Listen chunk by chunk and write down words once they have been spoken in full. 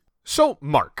So,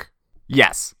 Mark,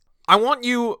 Yes. I want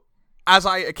you, as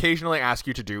I occasionally ask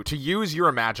you to use your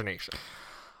imagination.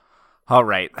 All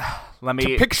right. Let me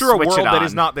To picture a switch world it that on.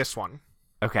 is not this one.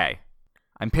 Okay.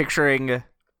 I'm picturing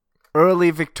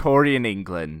early Victorian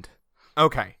England.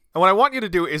 Okay. And what I want you to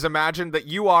do is imagine that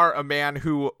you are a man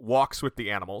who walks with the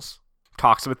animals.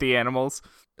 Talks with the animals.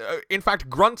 In fact,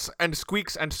 grunts and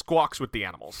squeaks and squawks with the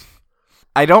animals.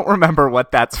 I don't remember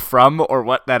what that's from or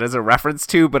what that is a reference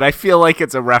to, but I feel like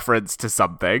it's a reference to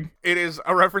something. It is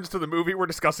a reference to the movie we're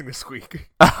discussing this week.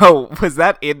 Oh, was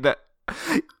that in the...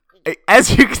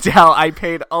 As you can tell, I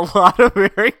paid a lot of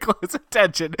very close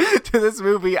attention to this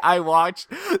movie I watched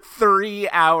 3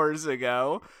 hours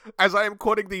ago. As I am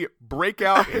quoting the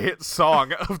breakout hit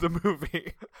song of the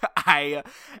movie. I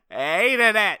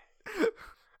hated it.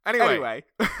 Anyway,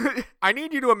 I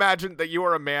need you to imagine that you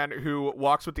are a man who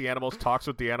walks with the animals, talks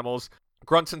with the animals,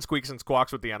 grunts and squeaks and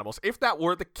squawks with the animals. If that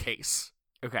were the case,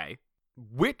 Okay.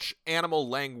 which animal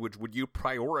language would you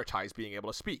prioritize being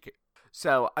able to speak?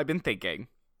 So, I've been thinking.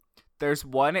 There's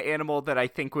one animal that I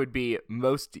think would be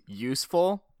most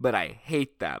useful, but I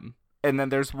hate them. And then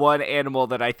there's one animal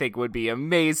that I think would be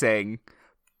amazing,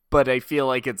 but I feel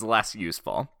like it's less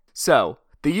useful. So,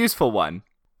 the useful one,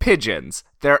 pigeons.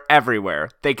 They're everywhere.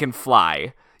 They can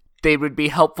fly. They would be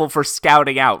helpful for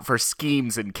scouting out for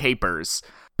schemes and capers.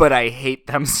 But I hate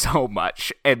them so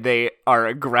much, and they are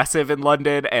aggressive in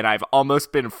London, and I've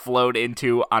almost been flown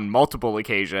into on multiple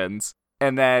occasions.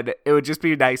 And then it would just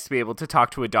be nice to be able to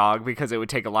talk to a dog because it would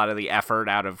take a lot of the effort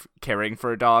out of caring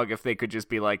for a dog if they could just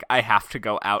be like, I have to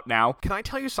go out now. Can I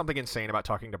tell you something insane about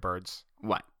talking to birds?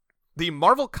 What? The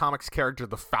Marvel Comics character,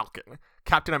 the Falcon,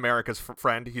 Captain America's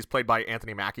friend, he's played by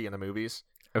Anthony Mackie in the movies,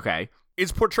 Okay.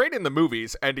 is portrayed in the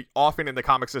movies and often in the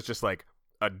comics as just like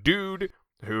a dude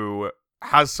who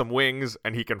has some wings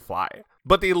and he can fly.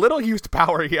 But the little used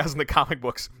power he has in the comic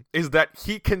books is that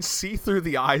he can see through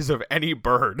the eyes of any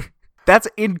bird. That's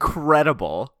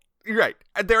incredible. You're right.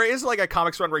 And there is like a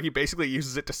comics run where he basically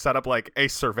uses it to set up like a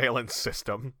surveillance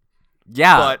system.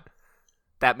 Yeah, But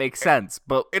that makes sense.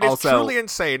 But it is also, truly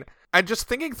insane. And just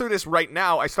thinking through this right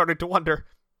now, I started to wonder,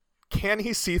 can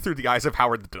he see through the eyes of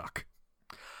Howard the Duck?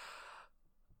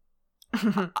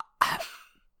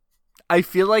 I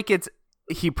feel like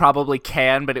he probably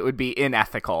can, but it would be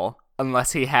unethical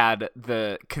unless he had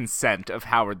the consent of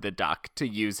Howard the Duck to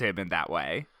use him in that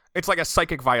way. It's like a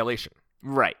psychic violation.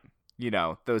 Right. You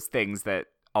know, those things that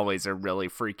always are really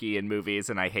freaky in movies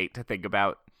and I hate to think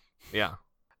about. Yeah.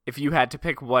 If you had to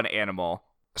pick one animal.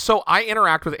 So I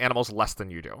interact with animals less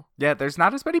than you do. Yeah, there's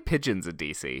not as many pigeons in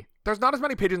DC. There's not as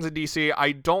many pigeons in DC.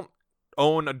 I don't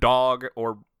own a dog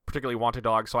or particularly want a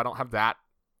dog, so I don't have that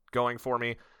going for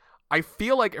me. I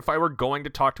feel like if I were going to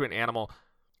talk to an animal,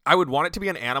 I would want it to be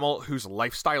an animal whose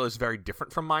lifestyle is very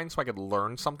different from mine so I could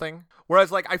learn something.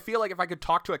 Whereas, like, I feel like if I could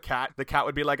talk to a cat, the cat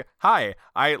would be like, hi,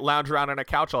 I lounge around on a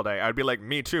couch all day. I'd be like,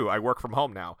 me too. I work from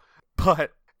home now.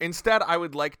 But instead, I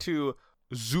would like to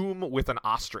Zoom with an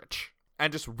ostrich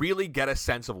and just really get a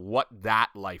sense of what that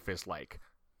life is like.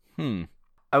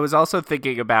 I was also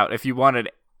thinking about if you wanted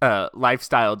a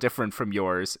lifestyle different from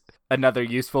yours, another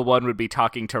useful one would be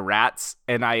talking to rats,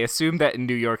 and I assume that in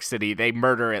New York City they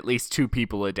murder at least 2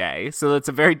 people a day, so that's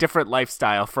a very different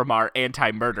lifestyle from our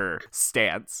anti-murder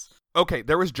stance. Okay,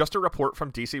 there was just a report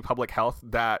from DC Public Health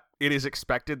that it is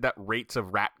expected that rates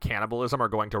of rat cannibalism are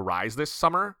going to rise this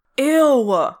summer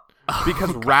Ew.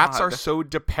 because Oh, rats God. are so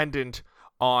dependent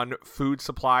on food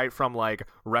supply from like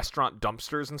restaurant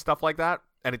dumpsters and stuff like that,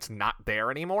 and it's not there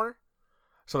anymore.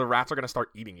 So the rats are going to start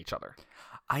eating each other.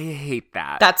 I hate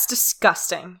that. That's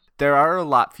disgusting. There are a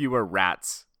lot fewer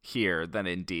rats here than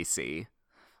in DC.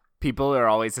 People are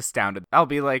always astounded. I'll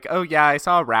be like, oh yeah, I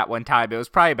saw a rat one time. It was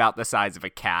probably about the size of a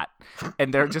cat.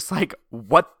 And they're just like,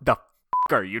 what the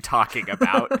are you talking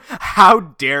about? How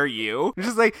dare you? I'm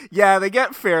just like, yeah, they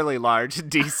get fairly large in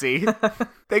DC.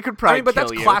 They could probably but kill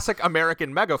that's you. classic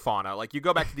American megafauna. Like, you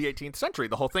go back to the 18th century,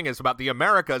 the whole thing is about the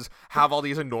Americas have all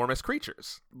these enormous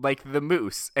creatures. Like the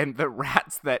moose and the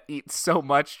rats that eat so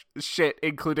much shit,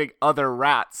 including other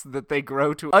rats, that they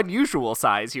grow to unusual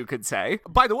size, you could say.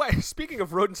 By the way, speaking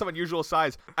of rodents of unusual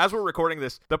size, as we're recording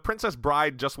this, The Princess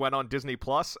Bride just went on Disney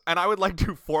Plus, and I would like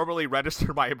to formally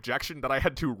register my objection that I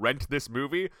had to rent this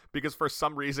movie because for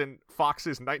some reason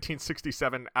Fox's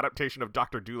 1967 adaptation of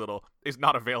Dr. Dolittle is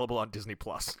not available on Disney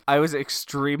Plus. I was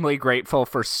extremely grateful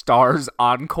for Stars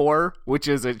Encore, which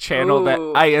is a channel that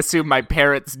Ooh. I assume my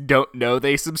parents don't know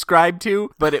they subscribe to,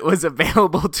 but it was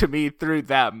available to me through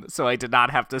them, so I did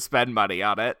not have to spend money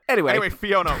on it. Anyway, Anyway,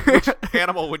 Fiona, which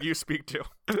animal would you speak to?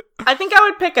 I think I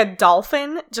would pick a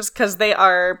dolphin just because they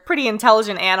are pretty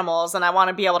intelligent animals and I want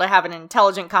to be able to have an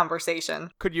intelligent conversation.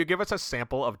 Could you give us a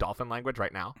sample of dolphin language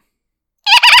right now?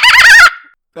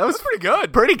 That was That's pretty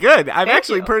good. pretty good. I'm Thank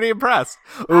actually you. pretty impressed.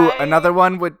 Ooh, I- another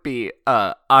one would be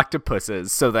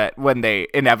octopuses, so that when they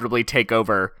inevitably take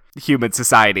over human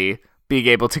society, being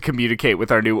able to communicate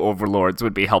with our new overlords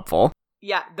would be helpful.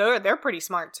 Yeah, they're pretty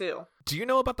smart too. Do you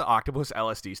know about the octopus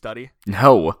LSD study?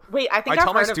 No. Wait, I think I I've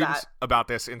tell my heard of students that. about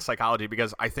this in psychology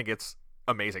because I think it's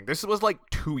amazing. This was like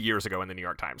 2 years ago in the New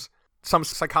York Times. Some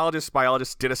psychologists,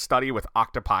 biologists did a study with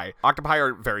octopi. Octopi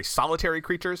are very solitary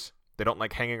creatures. They don't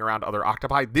like hanging around other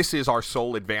octopi. This is our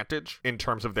sole advantage in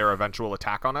terms of their eventual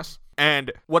attack on us.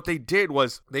 And what they did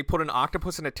was they put an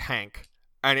octopus in a tank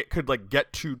and it could like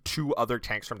get to 2 other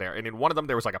tanks from there. And in one of them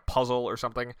there was like a puzzle or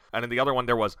something, and in the other one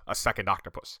there was a second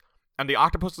octopus. And the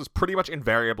octopuses pretty much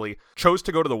invariably chose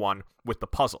to go to the one with the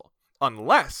puzzle,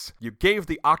 unless you gave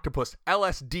the octopus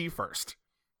LSD first,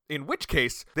 in which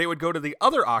case they would go to the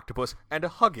other octopus and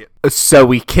hug it. So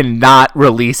we cannot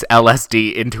release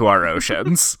LSD into our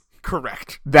oceans.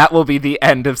 Correct. That will be the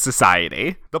end of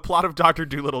society. The plot of Dr.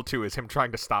 Dolittle 2 is him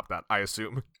trying to stop that, I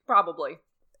assume. Probably.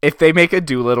 If they make a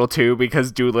Dolittle 2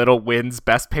 because Dolittle wins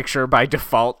Best Picture by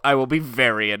default, I will be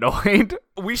very annoyed.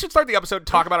 We should start the episode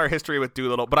talk about our history with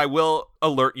Dolittle, but I will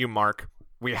alert you, Mark.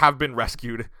 We have been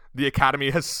rescued. The Academy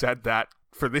has said that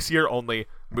for this year only,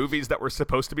 movies that were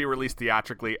supposed to be released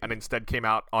theatrically and instead came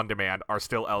out on demand are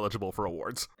still eligible for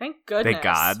awards. Thank goodness. Thank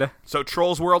God. So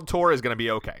Trolls World Tour is going to be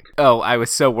okay. Oh, I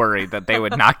was so worried that they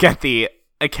would not get the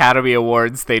Academy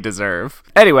Awards they deserve.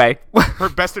 Anyway, For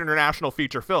Best International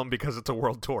Feature Film because it's a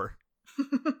world tour.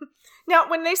 Now,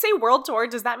 when they say world tour,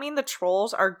 does that mean the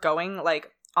trolls are going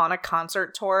like on a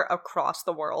concert tour across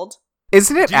the world?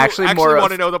 isn't it Do you actually more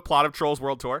want of, to know the plot of Trolls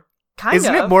World Tour? Kind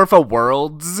isn't of. it more of a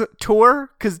worlds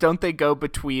tour? Because don't they go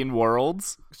between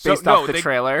worlds based off the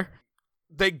trailer?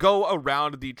 They go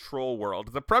around the troll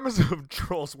world. The premise of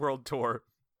Trolls World Tour,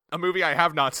 a movie I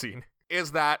have not seen,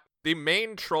 is that the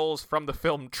main trolls from the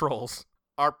film Trolls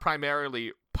are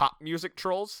primarily pop music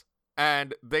trolls,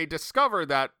 and they discover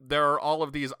that there are all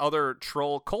of these other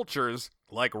troll cultures,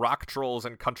 like rock trolls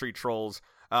and country trolls.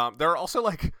 There are also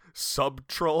like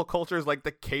sub-troll cultures, like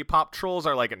the K-pop trolls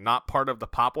are like not part of the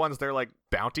pop ones. They're like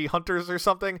bounty hunters or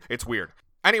something. It's weird.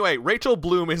 Anyway, Rachel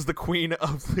Bloom is the queen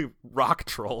of the rock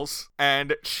trolls,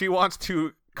 and she wants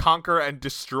to conquer and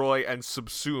destroy and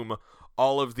subsume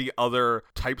all of the other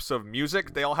types of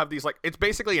music. They all have these, like, it's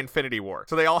basically Infinity War.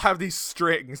 So they all have these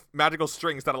strings, magical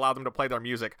strings that allow them to play their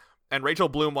music. And Rachel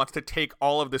Bloom wants to take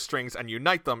all of the strings and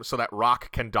unite them so that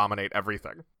rock can dominate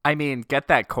everything. I mean, get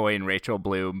that coin, Rachel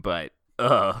Bloom, but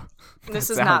This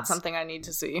that is not sounds- something I need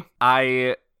to see.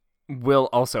 I will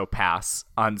also pass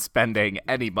on spending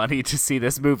any money to see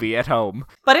this movie at home.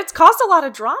 But it's caused a lot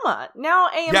of drama. Now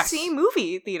AMC Yes.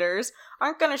 movie theaters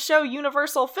aren't going to show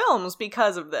Universal films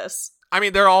because of this. I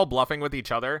mean, they're all bluffing with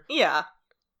each other. Yeah.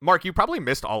 Mark, you probably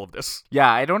missed all of this. Yeah,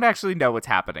 I don't actually know what's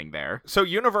happening there. So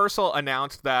Universal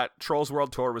announced that Trolls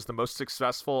World Tour was the most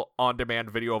successful on-demand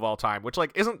video of all time, which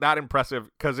like isn't that impressive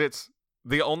because it's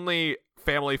the only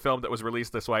family film that was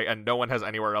released this way and no one has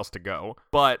anywhere else to go.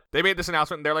 But they made this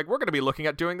announcement and they're like, we're going to be looking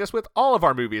at doing this with all of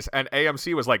our movies. And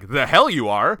AMC was like, the hell you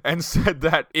are, and said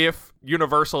that if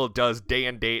Universal does day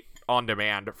and date on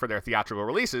demand for their theatrical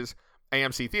releases,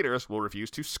 AMC theaters will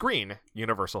refuse to screen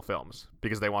Universal films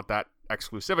because they want that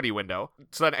exclusivity window.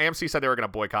 So then AMC said they were going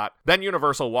to boycott. Then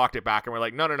Universal walked it back and were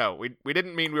like, no. We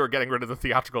didn't mean we were getting rid of the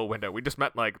theatrical window. We just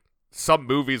meant like some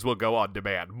movies will go on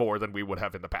demand more than we would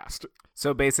have in the past.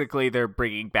 So basically, they're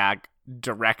bringing back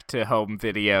direct-to-home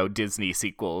video Disney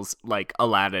sequels like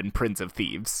Aladdin, Prince of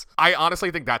Thieves, I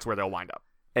honestly think that's where they'll wind up.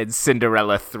 and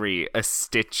Cinderella 3, A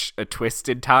Stitch, A Twist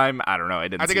in Time. I don't know. I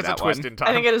didn't I think see it's a that twist one. in time.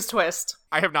 I think it is Twist.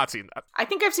 I have not seen that. I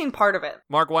think I've seen part of it.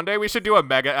 Mark, one day we should do a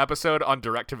mega episode on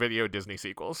direct-to-video Disney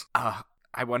sequels.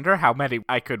 I wonder how many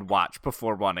I could watch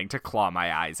before wanting to claw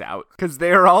my eyes out, because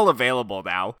they're all available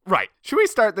now. Right. Should we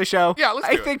start the show? Yeah, let's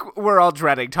I do it. think we're all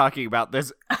dreading talking about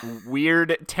this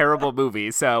weird, terrible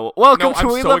movie. So, welcome No, to I'm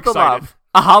We so Love the excited. Love,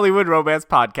 a Hollywood romance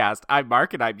podcast. I'm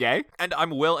Mark, and I'm Yay. And I'm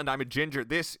Will, and I'm a Ginger.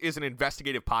 This is an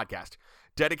investigative podcast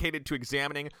dedicated to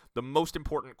examining the most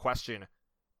important question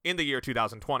in the year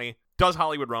 2020. Does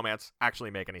Hollywood romance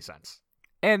actually make any sense?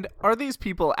 And are these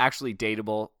people actually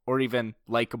dateable or even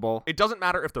likable? It doesn't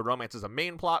matter if the romance is a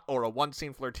main plot or a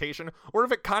one-scene flirtation, or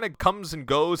if it kind of comes and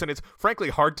goes and it's frankly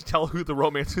hard to tell who the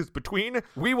romance is between.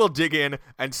 We will dig in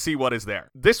and see what is there.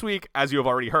 This week, as you have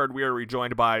already heard, we are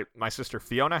rejoined by my sister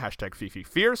Fiona, hashtag Fifi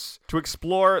Fierce, to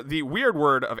explore the weird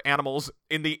word of animals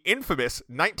in the infamous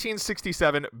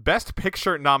 1967 Best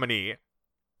Picture nominee,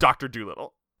 Dr.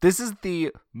 Dolittle. This is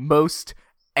the most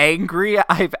angry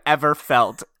I've ever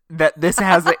felt that this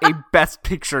has a Best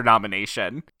Picture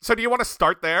nomination. So do you want to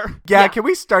start there? Yeah, can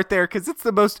we start there? Because it's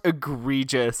the most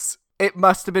egregious. It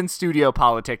must have been studio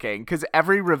politicking, because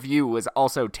every review was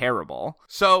also terrible.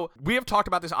 So we have talked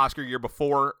about this Oscar year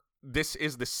before. This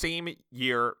is the same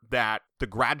year that The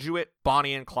Graduate,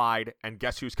 Bonnie and Clyde, and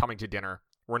Guess Who's Coming to Dinner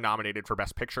were nominated for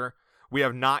Best Picture. We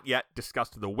have not yet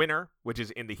discussed the winner, which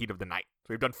is In the Heat of the Night. So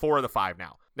we've done 4 of the 5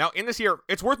 now. Now, in this year,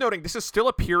 it's worth noting this is still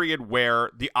a period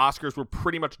where the Oscars were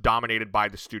pretty much dominated by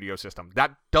the studio system.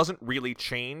 That doesn't really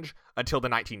change until the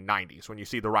 1990s, when you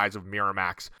see the rise of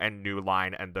Miramax and New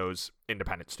Line and those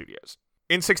independent studios.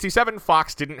 In 67,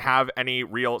 Fox didn't have any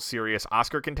real serious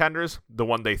Oscar contenders. The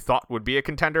one they thought would be a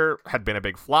contender had been a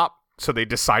big flop, so they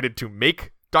decided to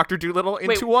make Dr. Dolittle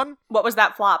into one. What was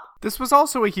that flop? This was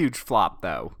also a huge flop,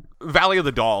 though. Valley of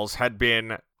the Dolls had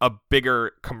been a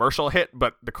bigger commercial hit,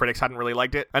 but the critics hadn't really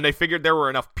liked it. And they figured there were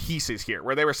enough pieces here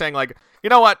where they were saying, like,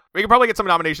 you know what? We could probably get some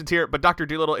nominations here, but Dr.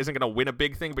 Dolittle isn't going to win a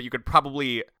big thing, but you could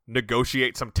probably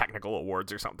negotiate some technical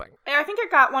awards or something. I think it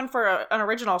got one for an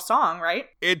original song, right?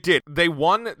 It did. They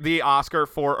won the Oscar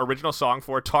for original song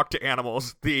for Talk to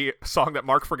Animals, the song that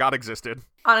Mark forgot existed.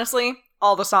 Honestly,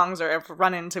 all the songs have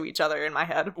run into each other in my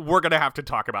head. We're going to have to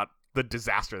talk about the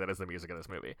disaster that is the music of this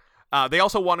movie. They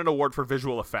also won an award for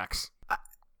visual effects.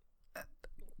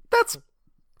 That's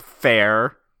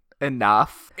fair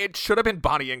enough. It should have been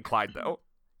Bonnie and Clyde, though.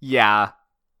 Yeah,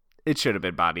 it should have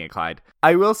been Bonnie and Clyde.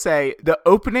 I will say, the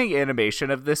opening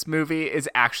animation of this movie is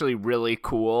actually really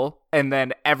cool, and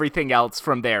then everything else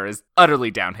from there is utterly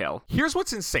downhill. Here's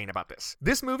what's insane about this.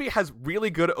 This movie has really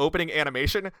good opening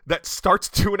animation that starts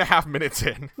 2.5 minutes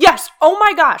in. Yes! Oh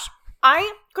my gosh!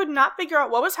 I could not figure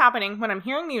out what was happening when I'm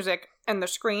hearing music and the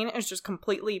screen is just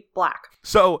completely black.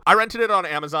 So I rented it on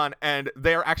Amazon, and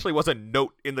there actually was a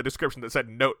note in the description that said,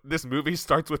 "Note, this movie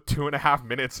starts with 2.5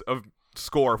 minutes of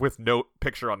score with no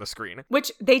picture on the screen."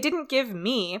 Which they didn't give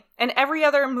me. And every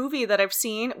other movie that I've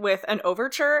seen with an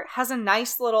overture has a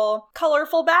nice little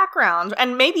colorful background,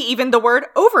 and maybe even the word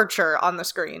overture on the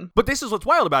screen. But this is what's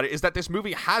wild about it, is that this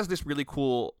movie has this really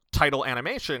cool title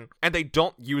animation, and they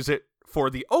don't use it for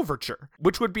the overture,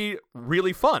 which would be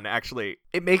really fun, actually.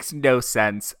 It makes no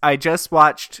sense. I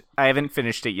haven't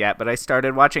finished it yet, but I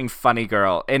started watching Funny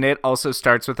Girl, and it also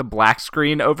starts with a black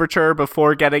screen overture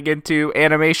before getting into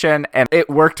animation, and it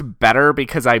worked better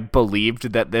because I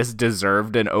believed that this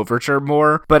deserved an overture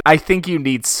more, but I think you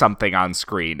need something on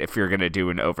screen if you're going to do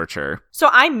an overture. So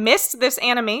I missed this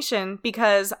animation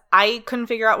because I couldn't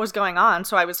figure out what was going on,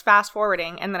 so I was fast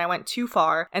forwarding, and then I went too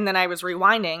far, and then I was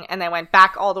rewinding, and I went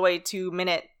back all the way to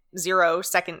minute 0,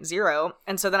 second 0.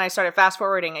 And so then I started fast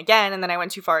forwarding again, and then I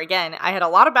went too far again. I had a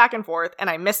lot of back and forth, and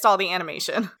I missed all the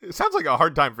animation. It sounds like a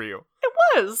hard time for you. It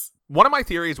was. One of my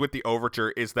theories with the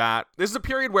overture is that this is a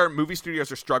period where movie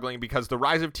studios are struggling because the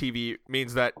rise of TV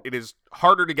means that it is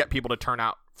harder to get people to turn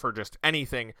out for just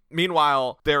anything.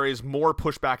 Meanwhile, there is more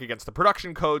pushback against the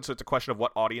production code, so it's a question of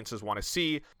what audiences want to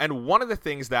see. And one of the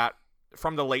things that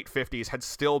from the late 50s had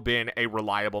still been a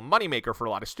reliable moneymaker for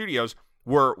a lot of studios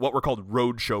were what were called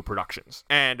roadshow productions.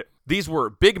 And these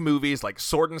were big movies like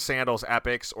Sword and Sandals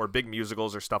epics or big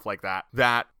musicals or stuff like that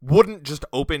that wouldn't just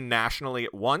open nationally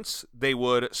at once. They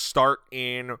would start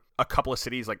in a couple of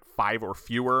cities, like 5 or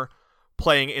fewer,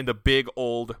 playing in the big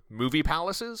old movie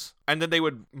palaces. And then they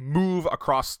would move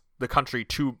across the country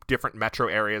to different metro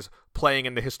areas, playing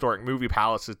in the historic movie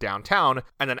palaces downtown.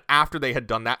 And then after they had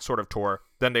done that sort of tour,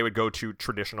 then they would go to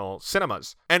traditional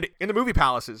cinemas. And in the movie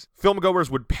palaces, filmgoers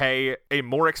would pay a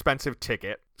more expensive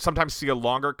ticket, sometimes see a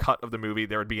longer cut of the movie.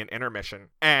 There would be an intermission.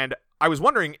 And I was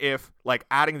wondering if, like,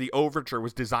 adding the overture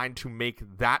was designed to make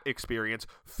that experience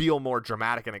feel more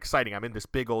dramatic and exciting. I'm in this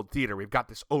big old theater. We've got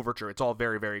this overture. It's all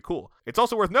very, very cool. It's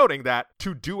also worth noting that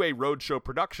to do a roadshow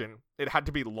production, it had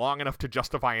to be long enough to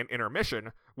justify an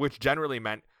intermission, which generally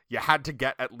meant you had to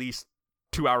get at least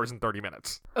 2 hours and 30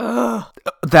 minutes. Ugh.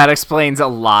 That explains a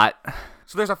lot.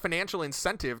 So there's a financial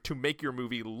incentive to make your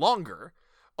movie longer,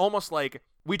 almost like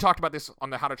we talked about this on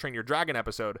the How to Train Your Dragon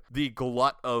episode, the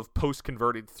glut of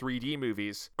post-converted 3D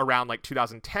movies around like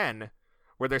 2010,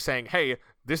 where they're saying, hey,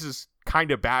 this is kind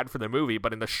of bad for the movie,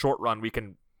 but in the short run, we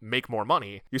can make more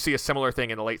money. You see a similar thing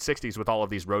in the late 60s with all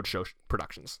of these roadshow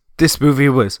productions. This movie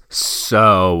was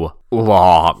so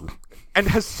long. And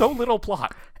has so little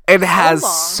plot. It has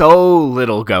so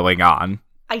little going on.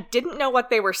 I didn't know what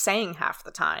they were saying half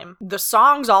the time. The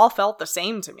songs all felt the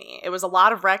same to me. It was a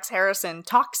lot of Rex Harrison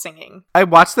talk singing. I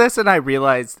watched this and I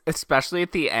realized, especially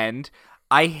at the end,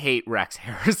 I hate Rex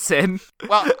Harrison.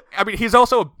 Well, I mean, he's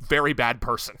also a very bad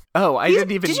person. Oh, I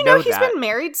didn't even Did you know know he's that. been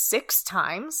married 6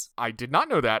 times? I did not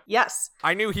know that. Yes.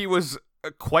 I knew he was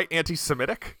quite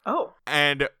anti-Semitic Oh.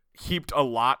 and heaped a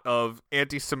lot of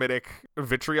anti-Semitic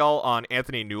vitriol on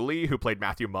Anthony Newley, who played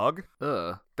Matthew Mugg,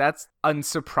 Ugh, that's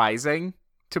unsurprising,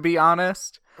 to be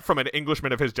honest. from an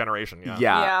Englishman of his generation. Yeah.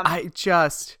 Yeah.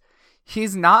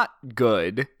 He's not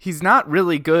good. He's not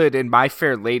really good in My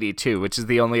Fair Lady 2, which is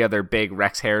the only other big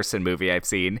Rex Harrison movie I've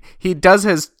seen. He does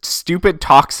his stupid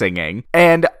talk singing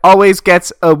and always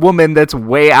gets a woman that's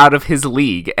way out of his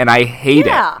league, and I hate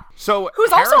it. So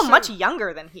Who's Harrison, also much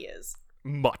younger than he is.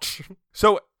 much.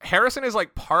 So Harrison is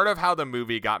like part of how the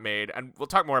movie got made, and we'll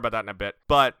talk more about that in a bit.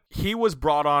 But he was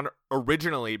brought on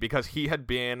originally because he had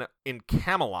been in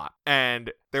Camelot,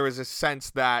 and there was a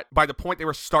sense that by the point they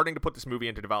were starting to put this movie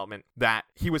into development, that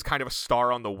he was kind of a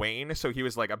star on the wane. So he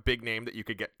was like a big name that you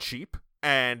could get cheap,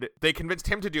 and they convinced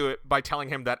him to do it by telling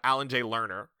him that Alan J.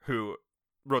 Lerner, who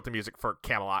wrote the music for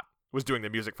Camelot, was doing the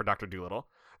music for Dr. Dolittle.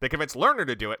 They convinced Lerner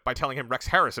to do it by telling him Rex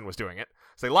Harrison was doing it.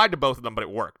 So they lied to both of them, but it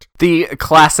worked. The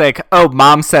classic, oh,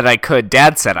 mom said I could,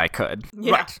 dad said I could.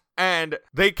 Yeah. Right. And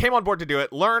they came on board to do it.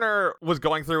 Lerner was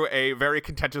going through a very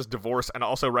contentious divorce and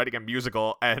also writing a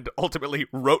musical, and ultimately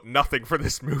wrote nothing for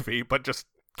this movie, but just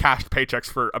cashed paychecks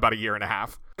for about a year and a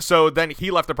half. So then he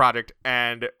left the project,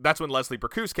 and that's when Leslie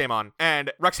Bricusse came on.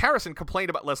 And Rex Harrison complained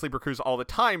about Leslie Bricusse all the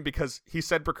time because he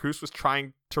said Bricusse was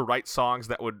trying to write songs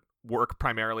that would work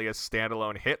primarily as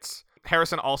standalone hits.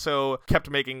 Harrison also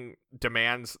kept making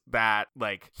demands that,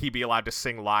 like, he be allowed to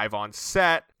sing live on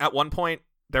set. At one point,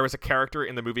 there was a character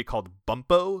in the movie called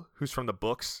Bumpo, who's from the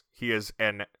books. He is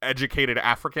an educated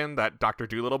African that Dr.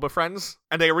 Dolittle befriends.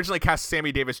 And they originally cast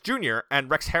Sammy Davis Jr., and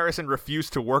Rex Harrison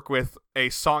refused to work with a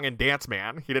song and dance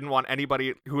man. He didn't want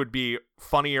anybody who would be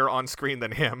funnier on screen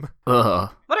than him. Ugh.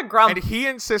 What a grump. And he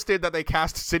insisted that they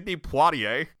cast Sidney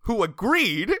Poitier, who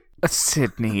agreed.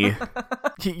 Sydney,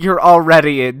 you're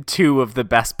already in 2 of the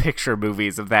best picture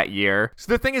movies of that year.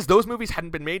 So the thing is, those movies hadn't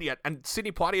been made yet, and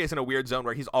Sidney Poitier is in a weird zone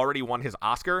where he's already won his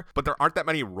Oscar, but there aren't that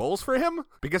many roles for him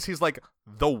because he's like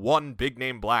the one big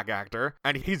name black actor,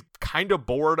 and he's kind of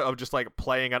bored of just like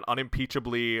playing an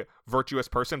unimpeachably virtuous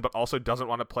person, but also doesn't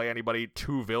want to play anybody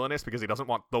too villainous because he doesn't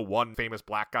want the one famous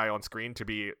black guy on screen to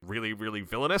be really, really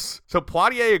villainous. So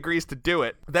Poitier agrees to do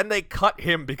it. Then they cut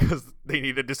him because they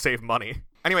needed to save money.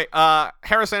 Anyway,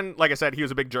 Harrison, like I said, he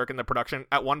was a big jerk in the production.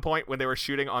 At one point, when they were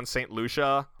shooting on St.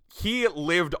 Lucia, he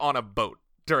lived on a boat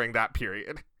during that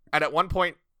period. And at one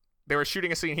point, they were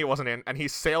shooting a scene he wasn't in, and he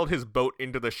sailed his boat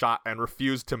into the shot and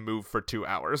refused to move for 2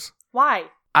 hours. Why?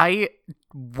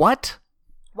 What?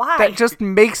 Why? That just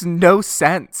makes no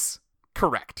sense.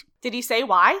 Correct. Did he say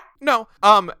why? No.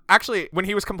 Actually, when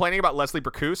he was complaining about Leslie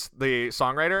Bricusse, the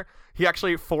songwriter, he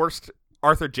actually forced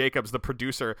Arthur Jacobs, the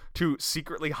producer, to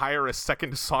secretly hire a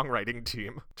second songwriting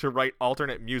team to write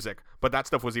alternate music, but that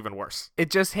stuff was even worse.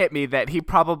 It just hit me that he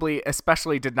probably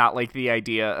especially did not like the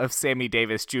idea of Sammy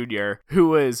Davis Jr., who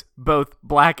was both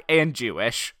black and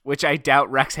Jewish, which I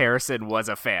doubt Rex Harrison was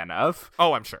a fan of.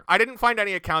 Oh, I'm sure. I didn't find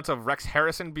any accounts of Rex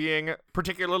Harrison being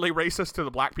particularly racist to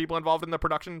the black people involved in the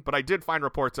production, but I did find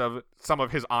reports of some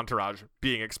of his entourage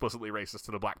being explicitly racist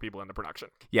to the black people in the production.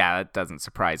 Yeah, that doesn't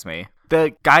surprise me.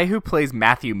 The guy who plays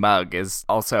Matthew Mugg is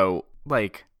also,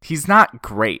 like, he's not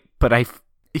great, but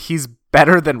he's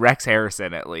better than Rex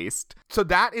Harrison, at least. So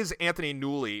that is Anthony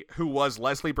Newley, who was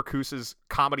Leslie Bricusse's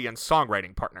comedy and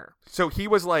songwriting partner. So he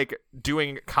was, like,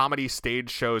 doing comedy stage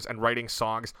shows and writing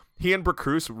songs. He and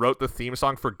Bricusse wrote the theme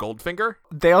song for Goldfinger.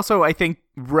 They also, I think,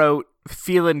 wrote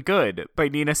Feelin' Good by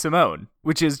Nina Simone,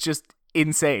 which is just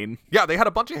insane. Yeah, they had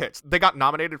a bunch of hits. They got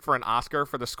nominated for an Oscar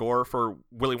for the score for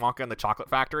Willy Wonka and the Chocolate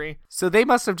Factory. So they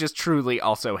must have just truly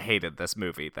also hated this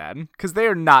movie then, because they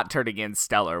are not turning in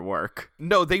stellar work.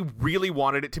 No, they really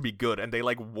wanted it to be good, and they,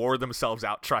 like, wore themselves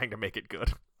out trying to make it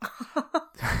good.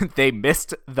 They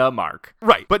missed the mark.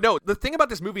 Right. But no, the thing about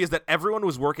this movie is that everyone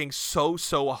was working so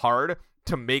hard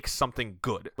to make something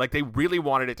good. Like, they really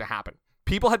wanted it to happen.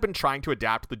 People had been trying to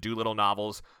adapt the Dolittle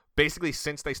novels basically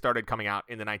since they started coming out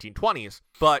in the 1920s.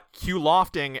 But Hugh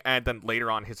Lofting and then later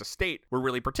on his estate were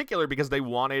really particular because they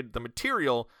wanted the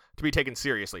material to be taken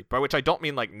seriously, by which I don't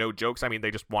mean like no jokes. I mean, they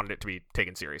just wanted it to be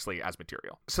taken seriously as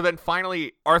material. So then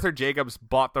finally, Arthur Jacobs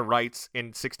bought the rights in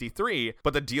 1963,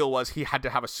 but the deal was he had to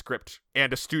have a script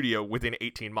and a studio within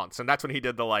 18 months. And that's when he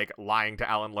did the like lying to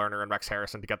Alan Lerner and Rex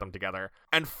Harrison to get them together.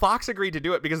 And Fox agreed to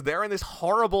do it because they're in this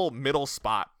horrible middle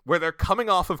spot where they're coming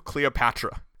off of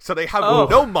Cleopatra. So they have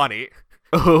no money.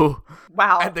 Oh,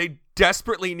 Wow. And they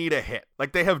desperately need a hit.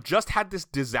 Like, they have just had this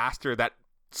disaster that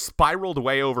spiraled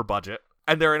way over budget,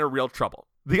 and they're in a real trouble.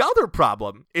 The other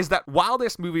problem is that while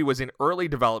this movie was in early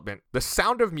development, The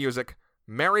Sound of Music,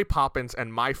 Mary Poppins,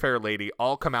 and My Fair Lady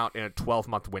all come out in a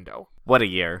 12-month window. What a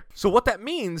year. So what that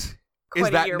means is Quite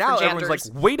a that year now for everyone's like,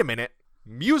 Janders. wait a minute,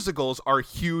 musicals are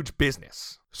huge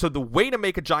business. So the way to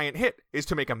make a giant hit is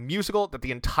to make a musical that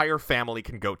the entire family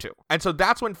can go to. And so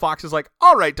that's when Fox is like,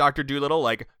 all right, Dr. Dolittle,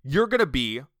 like, you're going to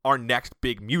be our next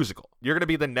big musical. You're going to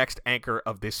be the next anchor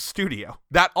of this studio.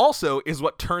 That also is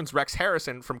what turns Rex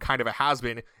Harrison from kind of a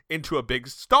has-been into a big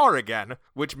star again,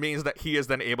 which means that he is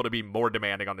then able to be more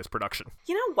demanding on this production.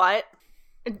 You know what?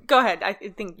 Go ahead. I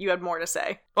think you had more to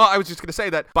say. Well, I was just going to say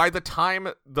that by the time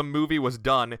the movie was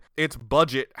done, its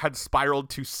budget had spiraled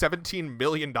to $17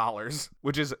 million,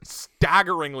 which is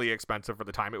staggeringly expensive for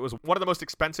the time. It was one of the most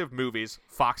expensive movies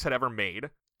Fox had ever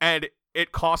made, and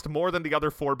it cost more than the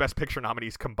other 4 Best Picture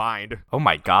nominees combined. Oh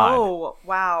my god. Oh,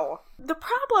 wow. The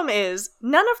problem is,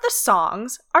 none of the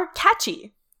songs are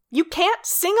catchy. You can't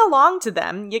sing along to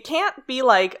them. You can't be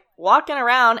like walking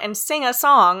around and sing a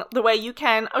song the way you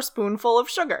can A Spoonful of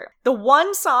Sugar. The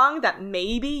one song that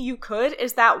maybe you could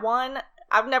is that one,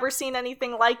 I've never seen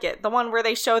anything like it. The one where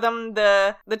they show them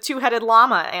the two-headed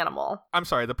llama animal. I'm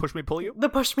sorry, the Push Me Pull You? The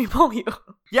Push Me Pull You.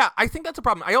 Yeah, I think that's a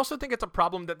problem. I also think it's a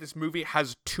problem that this movie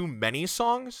has too many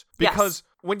songs, Yes. because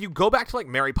when you go back to like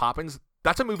Mary Poppins,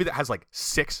 that's a movie that has like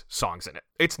 6 songs in it.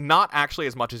 It's not actually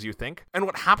as much as you think. And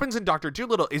what happens in Dr.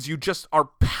 Dolittle is you just are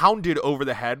pounded over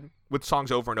the head with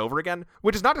songs over and over again,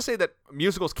 which is not to say that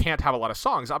musicals can't have a lot of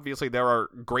songs. Obviously, there are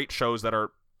great shows that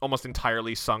are almost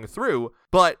entirely sung through,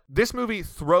 but this movie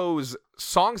throws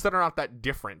songs that are not that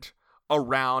different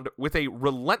around with a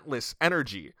relentless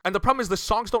energy. And the problem is the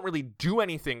songs don't really do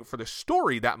anything for the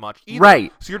story that much either.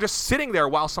 Right. So you're just sitting there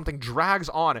while something drags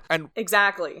on. And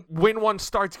Exactly. when one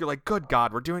starts, you're like, good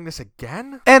God, we're doing this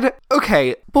again? And,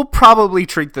 okay, we'll probably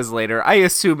treat this later. I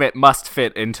assume it must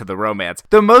fit into the romance.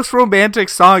 The most romantic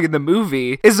song in the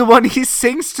movie is the one he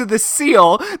sings to the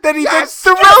seal that he then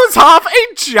throws off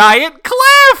a giant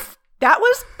cliff! That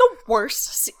was the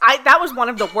worst. That was one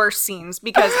of the worst scenes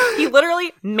because he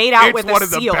literally made out It's with one a of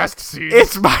the seal best scenes.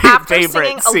 It's my after favorite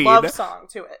singing scene. a love song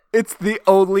to it. It's the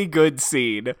only good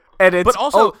scene. And it's But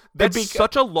also, that's and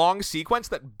such a long sequence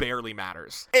that barely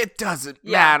matters. it doesn't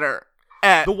Yeah. matter.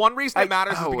 The one reason it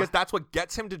matters is oh. because that's what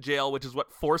gets him to jail, which is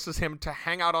what forces him to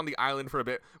hang out on the island for a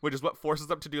bit, which is what forces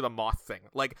him to do the moth thing.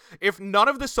 Like, if none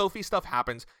of the Sophie stuff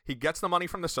happens, he gets the money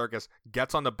from the circus,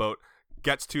 gets on the boat,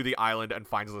 gets to the island, and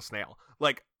finds the snail.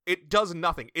 Like, it does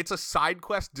nothing. It's a side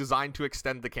quest designed to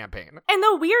extend the campaign. And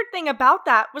the weird thing about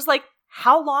that was like,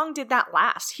 how long did that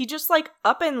last? He just like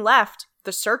up and left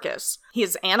the circus,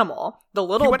 his animal, the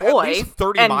little went at boy, least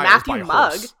 30 and miles Matthew by Mugg.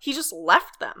 horse. He just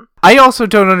left them. I also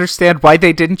don't understand why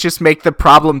they didn't just make the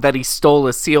problem that he stole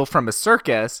a seal from a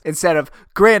circus instead of,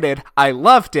 granted, I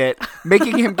loved it,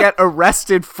 making him get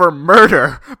arrested for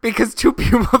murder because 2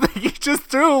 people think he just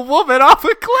threw a woman off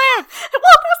a cliff.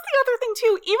 Well, that's the other thing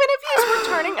too. Even if he's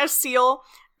returning a seal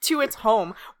to its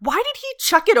home, why did he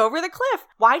chuck it over the cliff?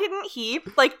 Why didn't he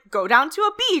like go down to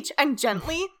a beach and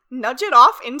gently nudge it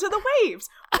off into the waves?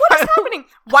 What is happening?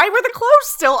 Why were the clothes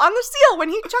still on the seal when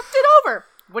he chucked it over?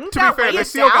 Wouldn't To be that fair, weigh the it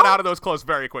seal down? got out of those clothes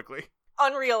very quickly.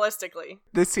 Unrealistically.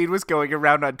 This scene was going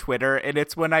around on Twitter, and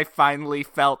it's when I finally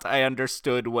felt I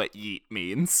understood what yeet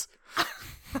means.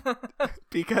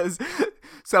 Because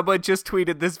someone just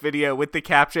tweeted this video with the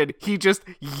caption, he just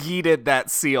yeeted that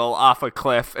seal off a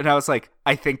cliff, and I was like,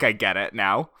 I think I get it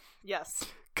now. Yes.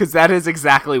 Because that is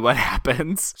exactly what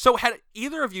happens. So had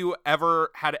either of you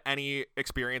ever had any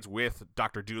experience with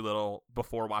Dr. Dolittle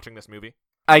before watching this movie?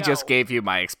 I No. just gave you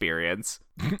my experience.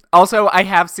 Also, I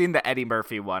have seen the Eddie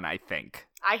Murphy one, I think.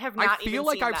 I have I not feel even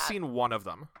like seen I've that. seen one of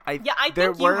them. Yeah, I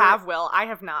there think you have, Will. I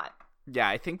have not. Yeah,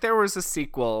 I think there was a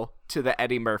sequel to the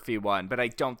Eddie Murphy one, but I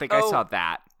don't think I Oh. saw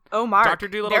that. Oh, Mark. Dr.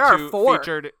 Dolittle there are 2 4.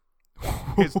 featured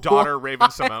his daughter, Raven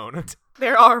Simone.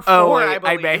 There are 4, Oh, I wait, I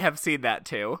believe. may have seen that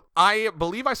too. I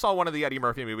believe I saw one of the Eddie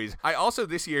Murphy movies. I also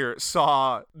this year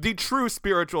saw the true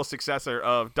spiritual successor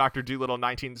of Dr. Dolittle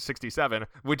 1967,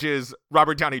 which is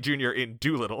Robert Downey Jr. in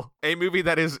Dolittle, a movie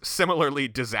that is similarly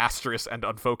disastrous and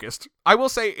unfocused. I will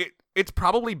say it's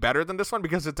probably better than this one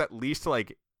because it's at least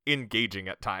like engaging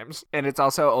at times. And it's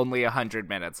also only 100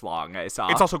 minutes long, I saw.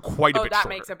 It's also quite a Oh, bit that shorter.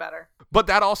 makes it better. But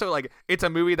that also, like, it's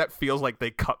a movie that feels like they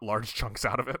cut large chunks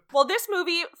out of it. Well, this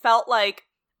movie felt like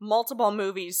multiple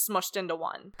movies smushed into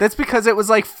one. That's because it was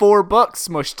like 4 books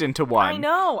smushed into one. I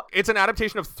know. It's an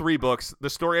adaptation of 3 books: The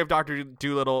Story of Dr.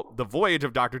 Dolittle, The Voyage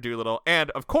of Dr. Dolittle,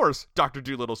 and, of course, Dr.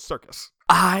 Dolittle's Circus.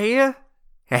 I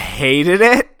hated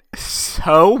it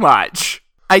so much.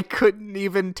 I couldn't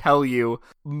even tell you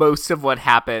most of what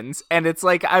happens. And it's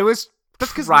like I was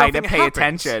That's 'cause try to nothing pay happens.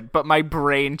 attention, but my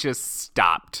brain just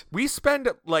stopped. We spend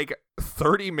like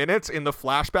 30 minutes in the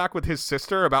flashback with his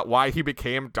sister about why he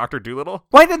became Dr. Dolittle.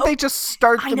 Why didn't they just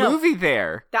start I the know. movie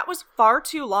there? That was far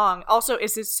too long. Also,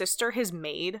 is his sister his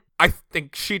maid? I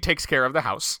think she takes care of the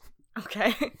house.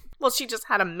 Okay. Well, she just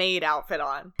had a maid outfit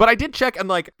on. But I did check, and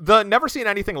like the Never Seen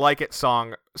Anything Like It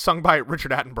song, sung by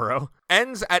Richard Attenborough,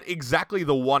 ends at exactly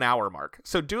the 1 hour mark.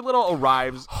 So Doolittle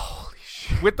arrives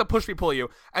with the push me pull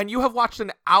you, and you have watched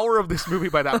an hour of this movie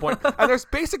by that point, and there's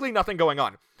basically nothing going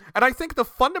on. And I think the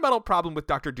fundamental problem with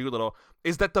Dr. Dolittle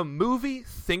is that the movie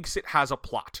thinks it has a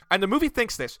plot. And the movie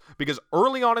thinks this because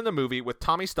early on in the movie with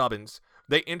Tommy Stubbins,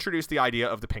 they introduced the idea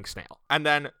of the pink snail. And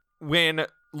then when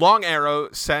Long Arrow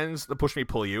sends the push me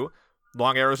pull you,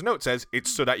 Long Arrow's note says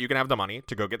it's so that you can have the money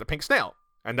to go get the pink snail.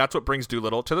 And that's what brings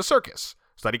Doolittle to the circus,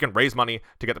 so that he can raise money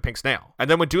to get the pink snail. And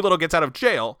then when Doolittle gets out of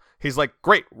jail, he's like,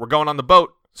 great, we're going on the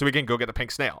boat so we can go get the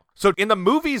pink snail. So in the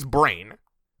movie's brain,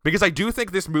 because I do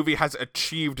think this movie has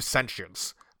achieved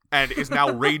sentience and is now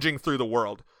raging through the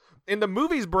world, in the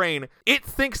movie's brain, it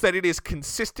thinks that it is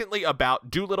consistently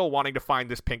about Doolittle wanting to find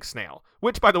this pink snail,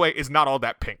 which, by the way, is not all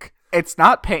that pink. It's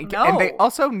not pink, and they No.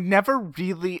 also never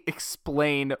really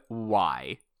explain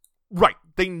why. Right.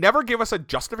 They never give us a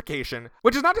justification,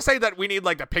 which is not to say that we need,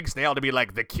 like, the pink snail to be,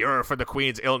 like, the cure for the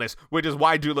Queen's illness, which is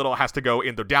why Doolittle has to go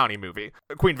in the Downey movie.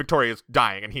 Queen Victoria's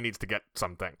dying, and he needs to get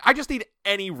something. I just need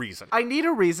any reason. I need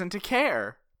a reason to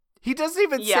care. He doesn't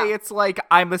even Yeah. say it's like,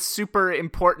 I'm a super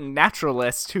important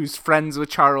naturalist who's friends with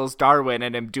Charles Darwin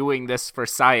and am doing this for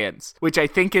science, which I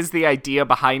think is the idea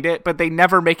behind it, but they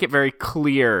never make it very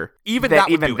clear. Even that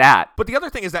would do it. that. But the other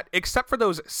thing is that, except for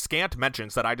those scant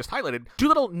mentions that I just highlighted,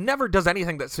 Doolittle never does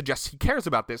anything that suggests he cares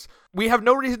about this. We have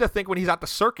no reason to think when he's at the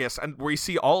circus and we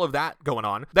see all of that going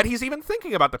on that he's even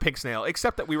thinking about the pink snail,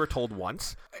 except that we were told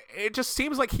once. It just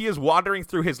seems like he is wandering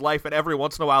through his life, and every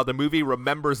once in a while the movie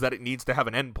remembers that it needs to have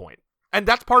an endpoint. And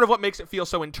that's part of what makes it feel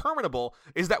so interminable,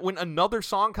 is that when another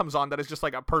song comes on that is just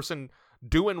like a person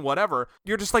doing whatever,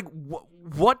 you're just like,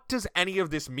 what does any of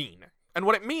this mean? And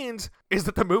what it means is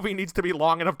that the movie needs to be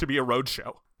long enough to be a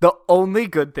roadshow. The only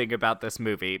good thing about this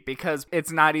movie, because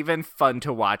it's not even fun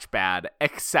to watch bad,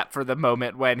 except for the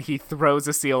moment when he throws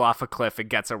a seal off a cliff and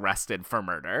gets arrested for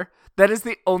murder. That is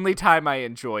the only time I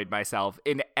enjoyed myself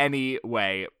in any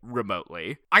way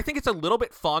remotely. I think it's a little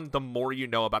bit fun the more you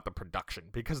know about the production,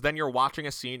 because then you're watching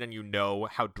a scene and you know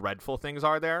how dreadful things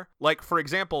are there. Like, for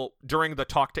example, during the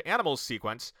Talk to Animals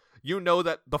sequence, you know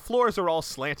that the floors are all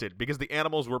slanted because the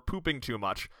animals were pooping too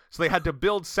much, so they had to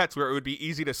build sets where it would be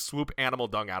easy to swoop animal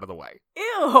dung out of the way.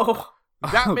 Ew.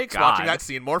 That Oh, makes God. watching that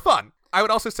scene more fun. I would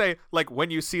also say, like,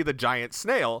 when you see the giant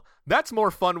snail, that's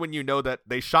more fun when you know that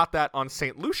they shot that on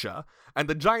St. Lucia, and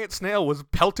the giant snail was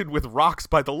pelted with rocks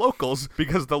by the locals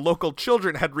because the local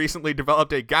children had recently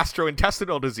developed a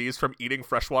gastrointestinal disease from eating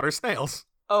freshwater snails.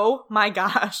 Oh my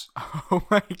gosh. Oh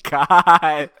my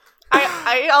god.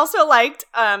 I also liked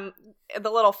the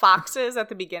little foxes at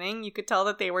the beginning. You could tell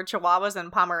that they were Chihuahuas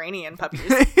and Pomeranian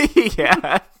puppies.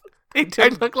 Yeah. They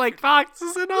did look like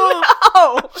foxes and all.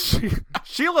 Oh,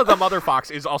 Sheila the mother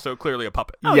fox is also clearly a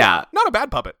puppet. Yeah. Not a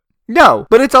bad puppet. No,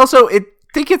 but it's also, I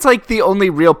think it's like the only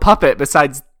real puppet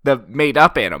besides the made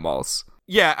up animals.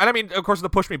 Yeah, and I mean, of course, the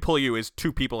push me pull you is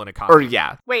two people in a costume. Or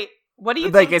yeah. wait. What do you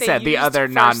Like think I they said, the used other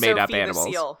for non-made up Sophie the animals.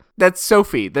 seal? That's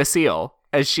Sophie, the seal,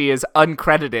 as she is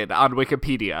uncredited on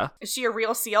Wikipedia. Is she a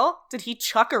real seal? Did he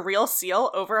chuck a real seal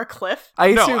over a cliff?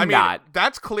 I No, assume I mean, not.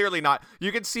 that's clearly not.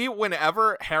 You can see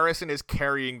whenever Harrison is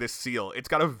carrying this seal, it's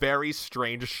got a very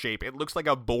strange shape. It looks like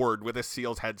a board with a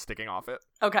seal's head sticking off it.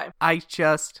 Okay.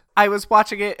 I was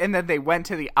watching it, and then they went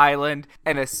to the island,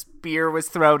 and a spear was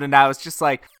thrown, and I was just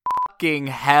like, fucking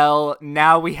hell,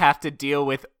 now we have to deal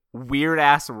with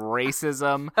weird-ass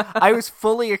racism. I was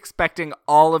fully expecting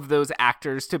all of those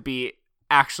actors to be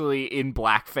actually in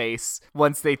blackface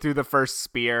once they threw the first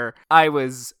spear. I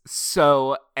was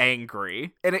so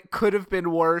angry. And it could have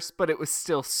been worse, but it was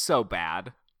still so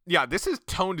bad. Yeah, this is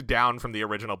toned down from the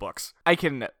original books. I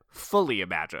can fully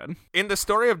imagine. In the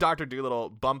story of Dr. Dolittle,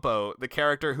 Bumpo, the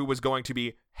character who was going to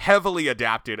be heavily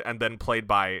adapted and then played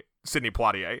by Sidney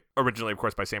Poitier, originally, of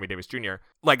course, by Sammy Davis Jr.,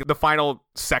 like the final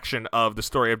section of the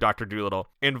story of Dr. Dolittle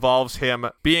involves him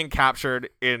being captured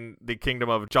in the kingdom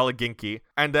of Jolliginki,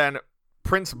 and then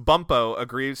Prince Bumpo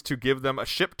agrees to give them a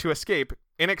ship to escape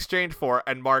in exchange for,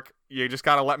 and Mark, you just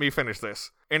gotta let me finish this,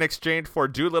 in exchange for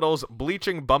Dolittle's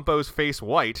bleaching Bumpo's face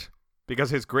white, because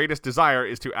his greatest desire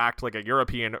is to act like a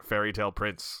European fairy tale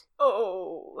prince.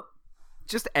 Oh.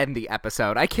 Just end the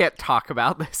episode. I can't talk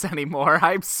about this anymore.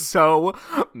 I'm so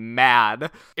mad.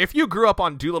 If you grew up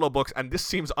on Doolittle books and this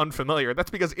seems unfamiliar,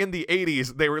 that's because in the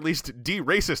 80s they released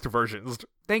de-racist versions.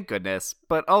 Thank goodness.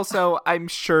 But also, I'm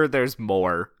sure there's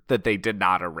more that they did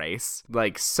not erase,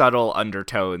 like subtle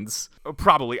undertones.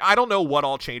 Probably. I don't know what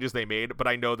all changes they made, but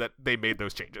I know that they made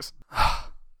those changes.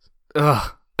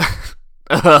 Ugh.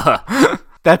 Ugh.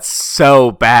 That's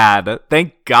so bad.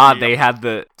 Thank God they had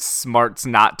the smarts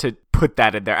not to put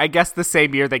that in there. I guess the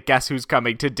same year that Guess Who's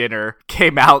Coming to Dinner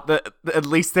came out, at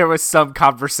least there was some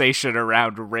conversation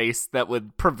around race that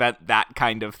would prevent that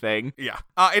kind of thing. Yeah.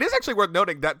 It is actually worth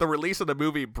noting that the release of the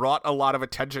movie brought a lot of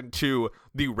attention to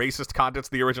the racist contents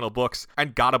of the original books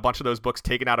and got a bunch of those books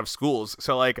taken out of schools.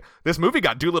 So, like, this movie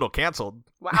got Doolittle canceled.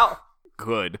 Wow.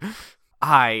 Good.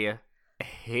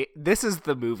 This is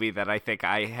the movie that I think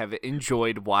I have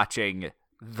enjoyed watching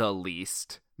the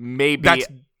least. Maybe That's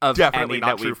of definitely any not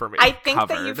that true we've for me. I think that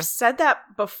covered. you've said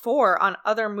that before on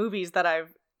other movies that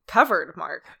I've covered,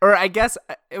 Mark. Or I guess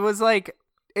it was like,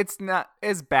 it's not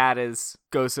as bad as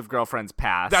Ghosts of Girlfriends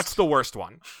Past. That's the worst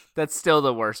one. That's still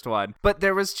the worst one. But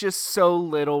there was just so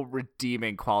little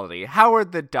redeeming quality.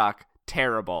 Howard the Duck,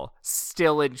 terrible.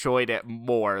 Still enjoyed it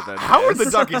more than Howard the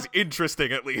this. Duck is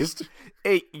interesting, at least.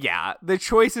 Yeah, the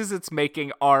choices it's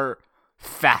making are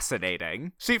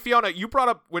fascinating. See, Fiona, you brought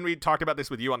up when we talked about this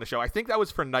with you on the show, I think that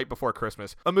was for Night Before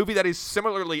Christmas, a movie that is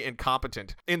similarly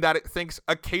incompetent in that it thinks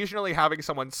occasionally having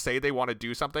someone say they want to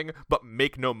do something but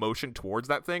make no motion towards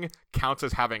that thing counts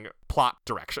as having plot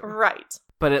direction. Right.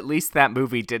 But at least that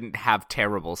movie didn't have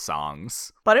terrible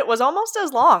songs. But it was almost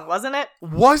as long, wasn't it?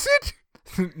 Was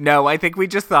it? No, I think we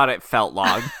just thought it felt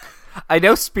long. I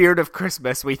know Spirit of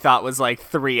Christmas we thought was like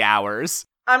 3 hours.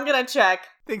 I'm gonna check.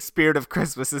 I think Spirit of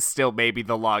Christmas is still maybe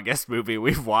the longest movie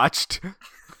we've watched.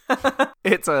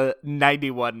 It's a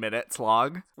 91 minutes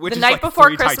long. Which The is Night like Before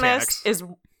 3 Christmas Titanics. is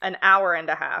an hour and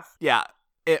a half. Yeah,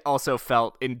 it also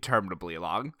felt interminably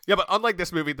long. Yeah, but unlike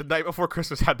this movie, The Night Before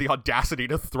Christmas had the audacity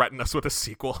to threaten us with a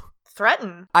sequel.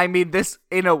 Threaten. I mean, this,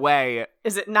 in a way,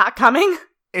 Is it not coming?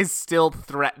 is still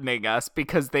threatening us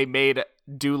because they made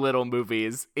Doolittle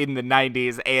movies in the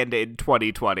 90s and in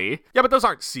 2020. Yeah, but those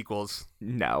aren't sequels.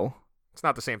 No. It's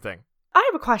not the same thing. I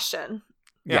have a question.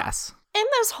 Yeah. Yes. In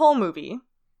this whole movie,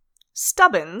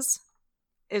 Stubbins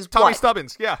is Tommy what?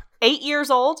 Stubbins, yeah. 8 years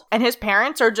old, and his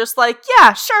parents are just like,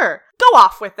 yeah, sure, go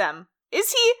off with them.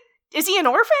 Is he an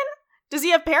orphan? Does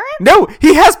he have parents? No,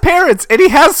 he has parents and he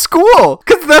has school.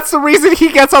 Because that's the reason he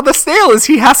gets on the snail is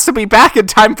he has to be back in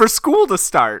time for school to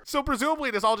start. So presumably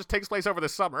this all just takes place over the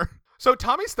summer. So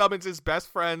Tommy Stubbins is best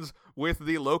friends with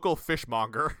the local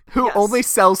fishmonger. Who Yes. only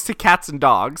sells to cats and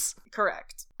dogs.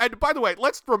 Correct. And by the way,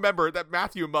 let's remember that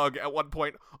Matthew Mugg at one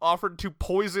point offered to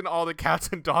poison all the cats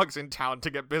and dogs in town to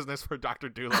get business for Dr.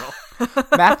 Doolittle.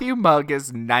 Matthew Mugg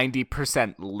is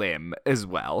 90% limb as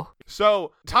well.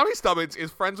 So Tommy Stubbins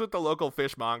is friends with the local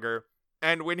fishmonger,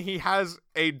 and when he has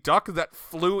a duck that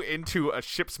flew into a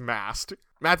ship's mast,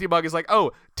 Matthew Mugg is like,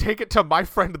 oh, take it to my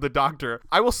friend the doctor.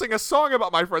 I will sing a song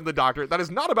about my friend the doctor that is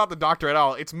not about the doctor at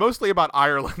all. It's mostly about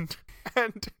Ireland.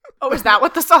 And Oh, is that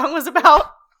what the song was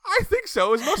about? I think so.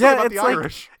 It was mostly Yeah, about it's the like-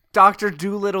 Irish. Dr.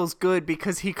 Doolittle's good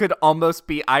because he could almost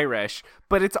be Irish,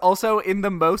 but it's also in the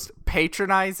most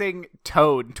patronizing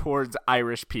tone towards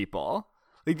Irish people.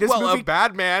 Like this Well, movie, a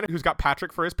bad man who's got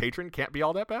Patrick for his patron can't be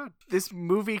all that bad. this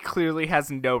movie clearly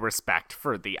has no respect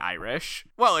for the Irish.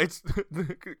 Well, it's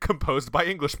composed by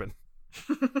Englishmen.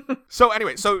 So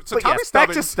anyway, so But Tommy yes, back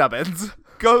to Stubbins Stubbins.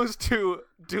 goes to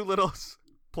Doolittle's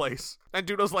place. And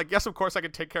Doolittle's like, yes, of course I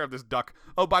can take care of this duck.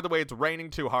 Oh, by the way, it's raining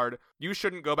too hard. You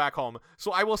shouldn't go back home.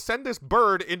 So I will send this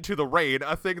bird into the rain,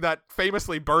 a thing that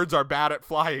famously birds are bad at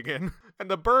flying in. And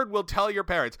the bird will tell your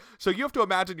parents. So you have to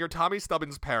imagine you're Tommy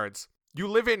Stubbins' parents. You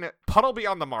live in Puddleby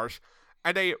on the Marsh,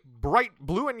 and a bright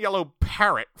blue and yellow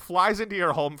parrot flies into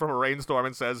your home from a rainstorm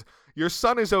and says, your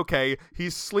son is okay.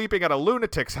 He's sleeping at a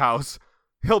lunatic's house.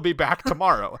 He'll be back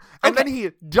tomorrow. And then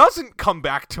he doesn't come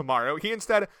back tomorrow. He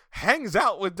instead hangs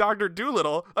out with Dr.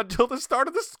 Doolittle until the start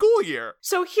of the school year.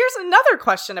 So here's another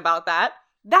question about that.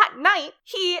 That night,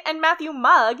 he and Matthew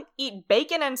Mugg eat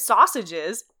bacon and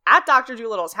sausages at Dr.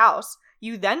 Doolittle's house.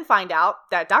 You then find out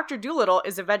that Dr. Doolittle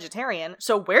is a vegetarian.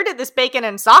 So where did this bacon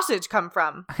and sausage come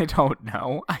from? I don't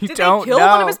know. I Did don't they kill know.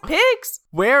 one of his pigs?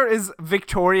 Where is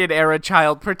Victorian era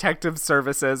Child Protective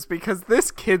Services? Because this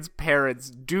kid's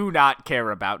parents do not care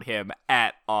about him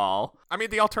at all. I mean,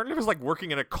 the alternative is like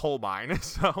working in a coal mine.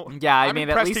 So Yeah, I I'm mean,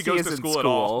 at impressed least he goes is to in school at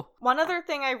all. school. One other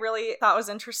thing I really thought was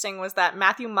interesting was that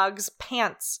Matthew Mugg's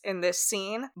pants in this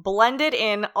scene blended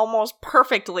in almost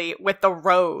perfectly with the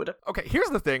road. Okay, here's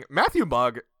the thing. Matthew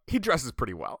Mugg, He dresses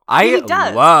pretty well. I He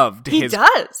does. loved He his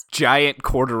does. giant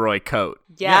corduroy coat.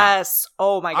 Yes.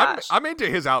 Oh my gosh. I'm into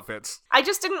his outfits. I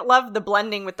just didn't love the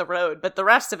blending with the road, but the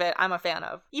rest of it I'm a fan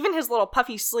of. Even his little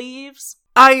puffy sleeves.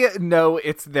 I know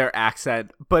it's their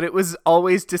accent, but it was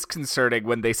always disconcerting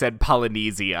when they said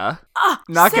Polynesia.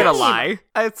 Not gonna same. lie.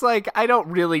 It's like, I don't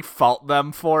really fault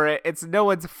them for it. It's no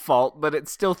one's fault, but it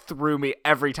still threw me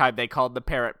every time they called the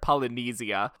parrot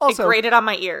Polynesia. Also, It grated on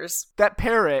my ears. that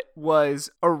parrot was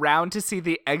around to see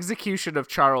the execution of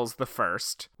Charles I,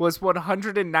 was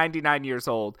 199 years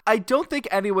old. I don't think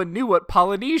anyone knew what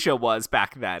Polynesia was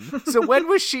back then. So when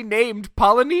was she named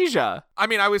Polynesia? I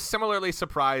mean, I was similarly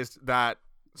surprised that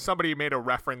somebody made a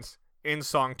reference in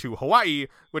song to Hawaii,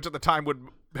 which at the time would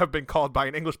have been called by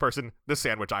an English person the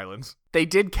Sandwich Islands. They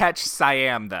did catch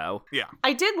Siam, though. Yeah.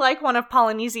 I did like one of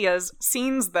Polynesia's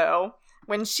scenes, though,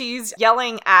 when she's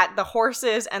yelling at the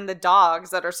horses and the dogs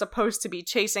that are supposed to be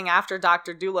chasing after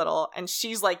Dr. Dolittle, and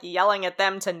she's like yelling at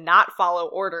them to not follow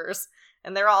orders,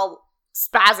 and they're all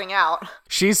spazzing out.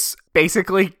 She's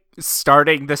basically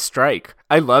starting the strike.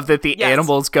 I love that the Yes.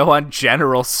 animals go on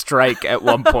general strike at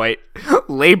one point.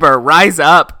 Labor, rise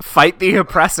up, fight the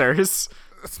oppressors.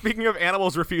 Speaking of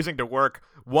animals refusing to work,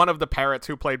 one of the parrots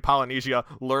who played Polynesia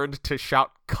learned to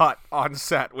shout "cut" on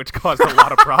set, which caused a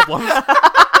lot of problems.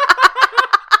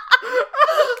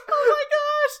 Oh my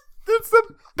gosh! That's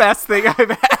the best thing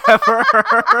I've ever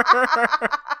heard.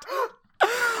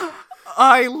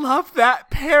 I love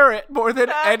that parrot more than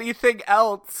anything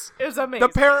else. It was amazing.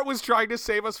 The parrot was trying to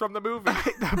save us from the movie.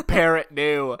 The parrot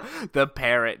knew. The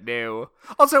parrot knew.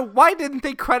 Also, why didn't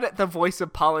they credit the voice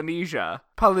of Polynesia?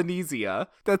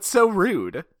 That's so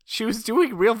rude. She was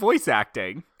doing real voice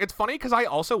acting. It's funny because I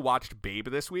also watched Babe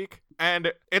this week,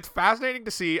 and it's fascinating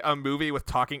to see a movie with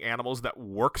talking animals that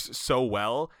works so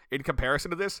well in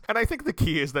comparison to this. And I think the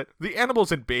key is that the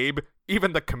animals in Babe,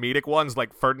 even the comedic ones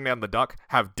like Ferdinand the Duck,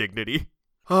 have dignity.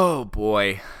 Oh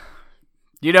boy.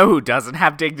 You know who doesn't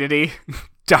have dignity?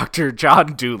 Dr.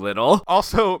 John Dolittle.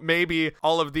 Also, maybe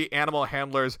all of the animal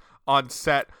handlers on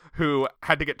set who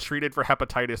had to get treated for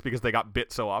hepatitis because they got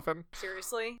bit so often.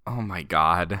 Seriously? Oh my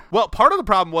god. Well, part of the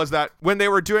problem was that when they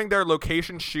were doing their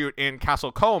location shoot in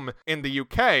Castle Combe in the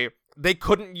UK, they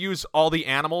couldn't use all the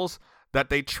animals that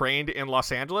they trained in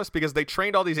Los Angeles because they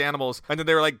trained all these animals and then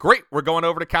they were like, great, we're going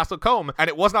over to Castle Combe. And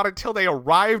it was not until they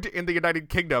arrived in the United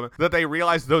Kingdom that they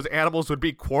realized those animals would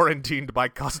be quarantined by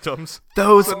customs.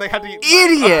 Those And they had to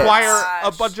idiots! acquire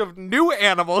a bunch of new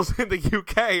animals in the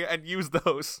UK and use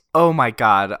those. Oh my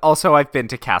god. Also, I've been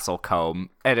to Castle Combe,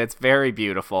 and it's very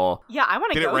beautiful. Yeah, I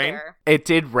want to Did it go rain? there. It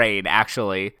did rain,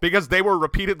 actually. Because they were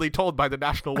repeatedly told by the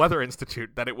National Weather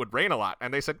Institute that it would rain a lot.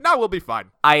 And they said, no, we'll be fine.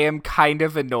 I am kind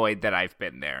of annoyed that I've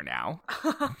been there now.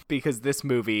 Because this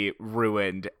movie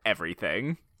ruined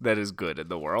everything that is good in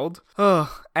the world.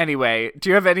 Oh, anyway, do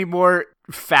you have any more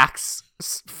facts,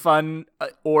 fun,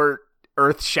 or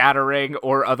earth-shattering,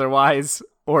 or otherwise?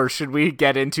 Or should we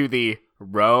get into the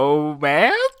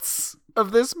romance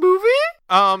of this movie?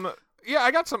 Yeah,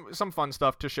 I got some fun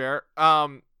stuff to share.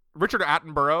 Richard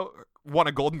Attenborough won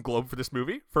a Golden Globe for this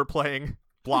movie for playing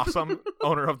Blossom,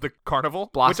 owner of the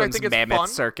carnival. Blossom's which I think is Mammoth fun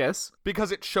Circus.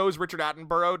 because it shows Richard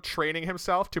Attenborough training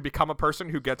himself to become a person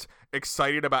who gets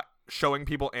excited about showing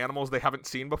people animals they haven't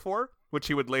seen before, which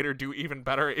he would later do even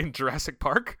better in Jurassic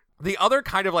Park. The other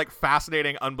kind of like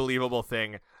fascinating, unbelievable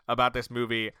thing about this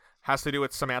movie has to do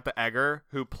with Samantha Eggar,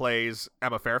 who plays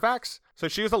Emma Fairfax. So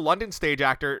she was a London stage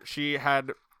actor. She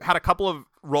had a couple of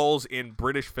roles in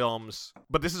British films,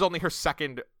 but this is only her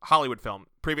second Hollywood film.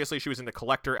 Previously, she was in The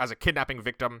Collector as a kidnapping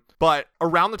victim. But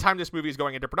around the time this movie is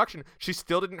going into production, she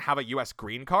still didn't have a U.S.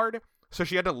 green card. So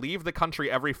she had to leave the country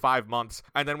every 5 months.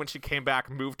 And then when she came back,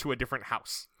 moved to a different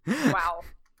house. Wow.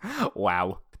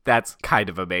 Wow. That's kind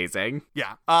of amazing.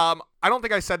 Yeah. I don't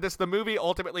think I said this. The movie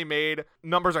ultimately made,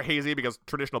 numbers are hazy because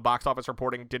traditional box office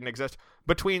reporting didn't exist,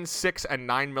 between $6 and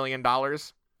 $9 million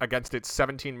against its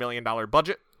 $17 million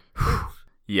budget.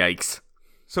 Yikes.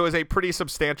 So it was a pretty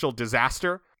substantial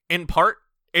disaster. In part,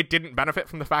 it didn't benefit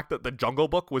from the fact that The Jungle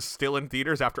Book was still in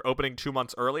theaters after opening 2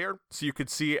 months earlier. So you could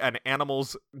see an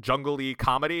animals jungle-y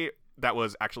comedy that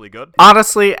was actually good.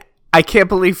 Honestly, I can't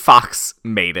believe Fox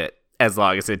made it as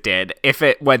long as it did. If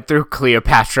it went through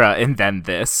Cleopatra and then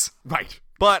this. Right.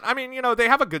 But, I mean, they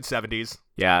have a good 70s.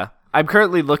 Yeah. I'm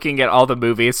currently looking at all the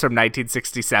movies from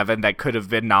 1967 that could have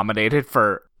been nominated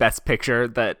for Best Picture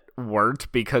that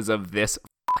weren't because of this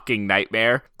fucking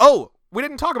nightmare. Oh, we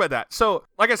didn't talk about that. So,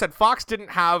 like I said, Fox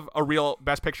didn't have a real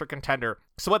Best Picture contender.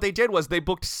 So what they did was they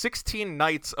booked 16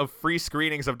 nights of free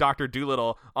screenings of Dr.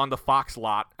 Dolittle on the Fox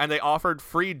lot, and they offered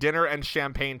free dinner and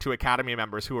champagne to Academy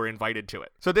members who were invited to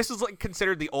it. So this is like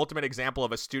considered the ultimate example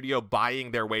of a studio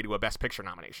buying their way to a Best Picture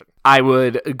nomination. I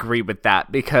would agree with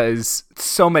that because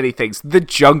so many things. The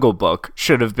Jungle Book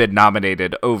should have been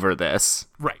nominated over this.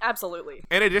 Right. Absolutely.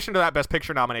 In addition to that Best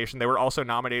Picture nomination, they were also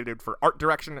nominated for art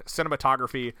direction,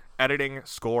 cinematography, editing,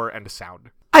 score, and sound.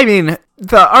 I mean,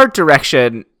 the art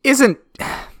direction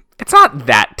it's not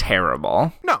that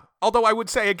terrible. No, although I would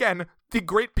say again, the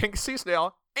Great Pink Sea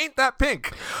Snail ain't that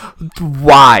pink.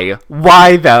 Why?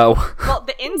 Why though? Well,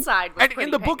 the inside was And pretty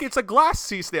in the pink. book, it's a glass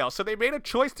sea snail, so they made a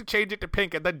choice to change it to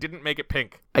pink and then didn't make it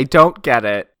pink. I don't get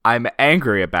it. I'm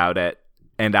angry about it,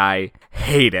 and I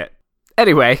hate it.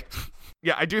 Anyway.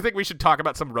 Yeah, I do think we should talk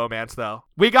about some romance, though.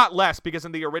 We got less because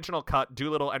in the original cut,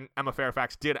 Dolittle and Emma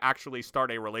Fairfax did actually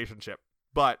start a relationship.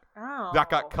 But that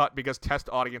got cut because test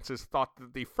audiences thought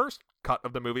that the first cut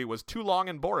of the movie was too long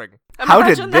and boring. How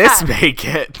did Imagine this that. make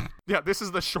it? Yeah, this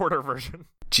is the shorter version.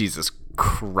 Jesus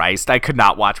Christ, I could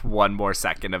not watch one more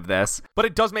second of this. But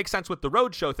it does make sense with the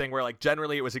roadshow thing where, like,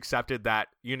 generally it was accepted that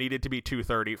you needed to be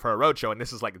 2:30 for a roadshow, and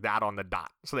this is, like, that on the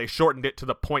dot. So they shortened it to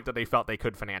the point that they felt they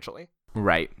could financially.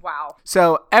 Right. Wow.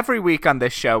 So every week on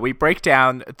this show, we break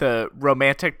down the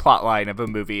romantic plotline of a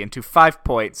movie into 5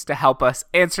 points to help us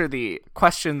answer the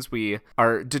questions we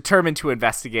are determined to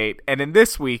investigate. And in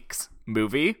this week's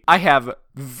movie, I have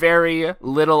very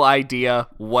little idea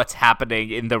what's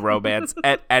happening in the romance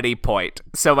at any point.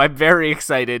 So I'm very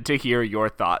excited to hear your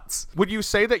thoughts. Would you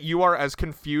say that you are as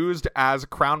confused as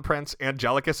Crown Prince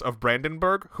Angelicus of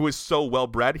Brandenburg, who is so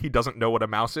well-bred he doesn't know what a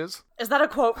mouse is? Is that a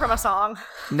quote from a song?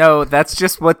 No, that's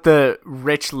just what the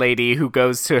rich lady who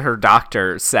goes to her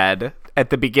doctor said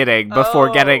at the beginning before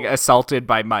Oh. getting assaulted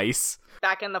by mice.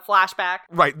 Back in the flashback.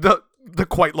 Right, the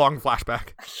quite long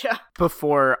flashback. Yeah.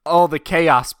 Before all the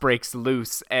chaos breaks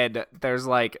loose and there's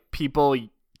like people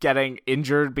getting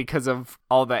injured because of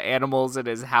all the animals in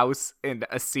his house, in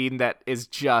a scene that is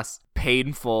just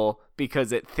painful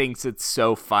because it thinks it's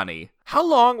so funny. How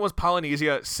long was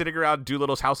Polynesia sitting around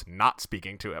Doolittle's house not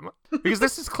speaking to him? Because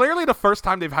this is clearly the first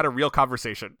time they've had a real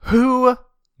conversation. Who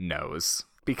knows?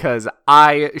 Because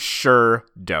I sure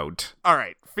don't. All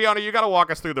right, Fiona, you gotta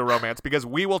walk us through the romance because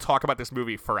we will talk about this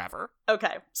movie forever.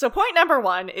 Okay. So point number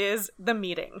 1 is the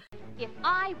meeting. If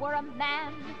I were a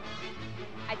man,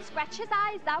 I'd scratch his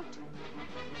eyes out.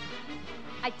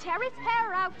 I'd tear his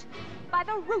hair out by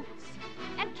the roots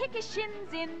and kick his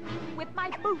shins in with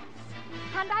my boots.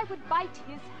 And I would bite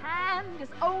his hand as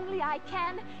only I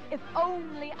can, if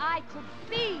only I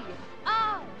could be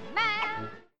a man.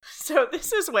 So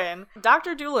this is when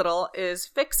Dr. Dolittle is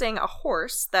fixing a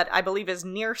horse that I believe is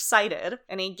nearsighted,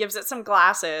 and he gives it some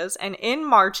glasses, and in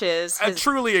marches A his...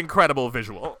 truly incredible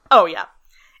visual. Oh, yeah.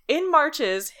 In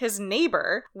marches his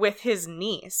neighbor with his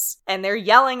niece, and they're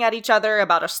yelling at each other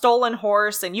about a stolen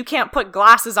horse, and you can't put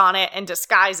glasses on it and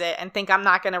disguise it and think I'm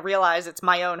not going to realize it's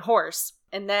my own horse.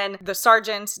 And then the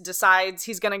sergeant decides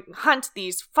he's going to hunt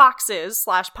these foxes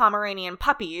 / Pomeranian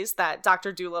puppies that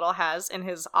Dr. Dolittle has in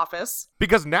his office.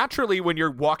 Because naturally, when you're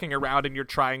walking around and you're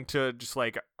trying to just,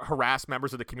 like, harass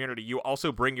members of the community, you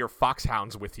also bring your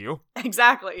foxhounds with you.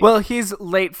 Exactly. Well, he's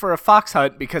late for a fox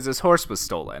hunt because his horse was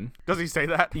stolen. Does he say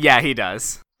that? Yeah, he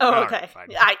does. oh, all okay. right, fine.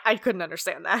 I couldn't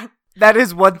understand that. That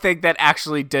is one thing that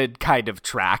actually did kind of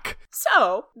track.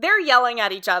 So, they're yelling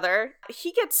at each other.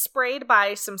 He gets sprayed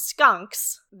by some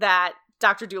skunks that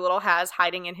Dr. Dolittle has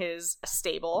hiding in his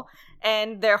stable,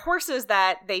 and their horses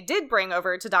that they did bring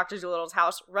over to Dr. Dolittle's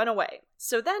house run away.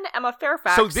 So then Emma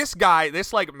Fairfax... So this guy,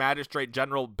 this, like, Magistrate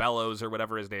General Bellows or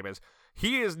whatever his name is,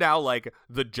 he is now, like,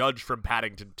 the judge from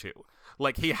Paddington 2.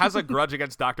 Like, he has a grudge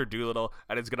against Dr. Dolittle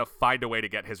and is gonna find a way to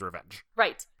get his revenge.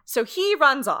 Right. So he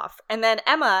runs off, and then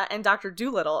Emma and Dr.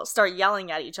 Dolittle start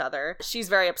yelling at each other. She's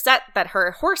very upset that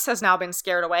her horse has now been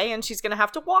scared away, and she's going to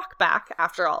have to walk back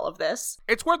after all of this.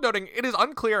 It's worth noting, it is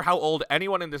unclear how old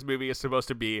anyone in this movie is supposed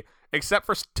to be, except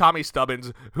for Tommy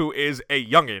Stubbins, who is a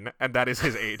youngin', and that is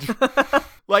his age.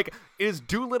 Like, is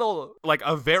Doolittle, like,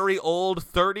 a very old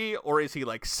 30, or is he,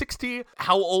 like, 60?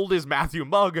 How old is Matthew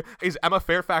Mugg? Is Emma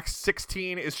Fairfax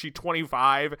 16? Is she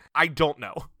 25? I don't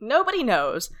know. Nobody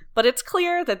knows, but it's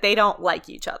clear that they don't like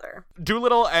each other.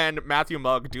 Doolittle and Matthew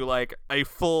Mugg do, like, a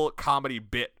full comedy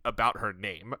bit about her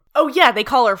name. Oh yeah, they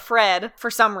call her Fred for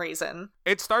some reason.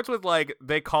 It starts with, like,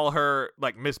 they call her,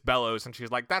 like, Miss Bellows, and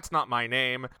she's like, that's not my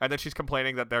name. And then she's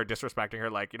complaining that they're disrespecting her,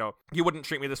 like, you know, you wouldn't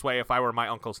treat me this way if I were my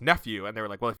uncle's nephew. And they were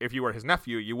like, well, if you were his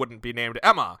nephew, you wouldn't be named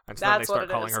Emma. And so then they That's what start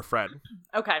it calling is. her Fred.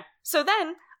 Okay. So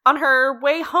then, on her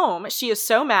way home, she is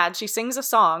so mad, she sings a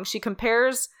song, she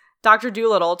compares Dr.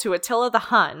 Dolittle to Attila the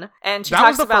Hun, and she That talks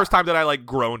was the about... first time that I like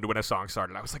groaned when a song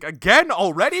started. I was like, again,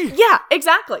 already? Yeah,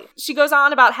 exactly. She goes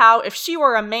on about how if she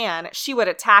were a man, she would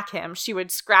attack him. She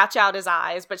would scratch out his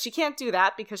eyes, but she can't do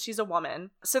that because she's a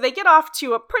woman. So they get off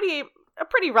to a pretty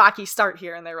rocky start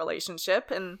here in their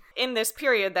relationship. And in this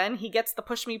period, then, he gets the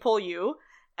push me, pull you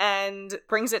and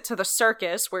brings it to the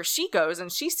circus where she goes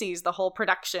and she sees the whole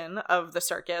production of the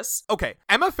circus. Okay,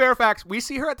 Emma Fairfax, we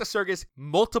see her at the circus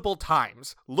multiple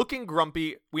times, looking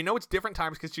grumpy. We know it's different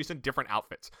times because she's in different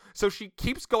outfits. So she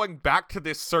keeps going back to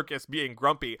this circus being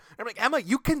grumpy. And I'm like, Emma,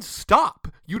 you can stop.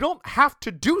 You don't have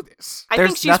to do this. I There's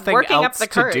think she's nothing working up else the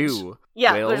to courage. do,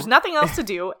 Yeah, Will. there's nothing else to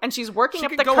do, and she's working She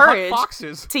up can the go hunt courage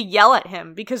foxes. to yell at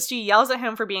him because she yells at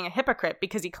him for being a hypocrite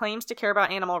because he claims to care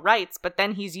about animal rights, but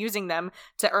then he's using them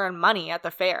to earn money at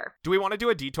the fair. Do we want to do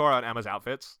a detour on Emma's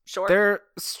outfits? Sure. They're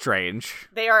strange.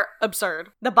 They are absurd.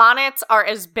 The bonnets are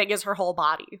as big as her whole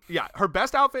body. Yeah, her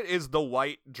best outfit is the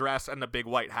white dress and the big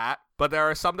white hat, but there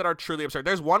are some that are truly absurd.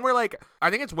 There's one where, like, I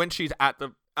think it's when she's at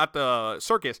the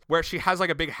circus where she has like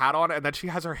a big hat on and then she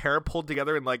has her hair pulled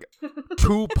together in like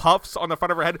two puffs on the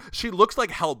front of her head. She looks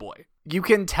like Hellboy. You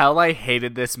can tell I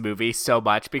hated this movie so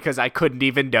much because I couldn't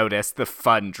even notice the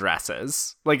fun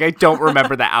dresses. Like, I don't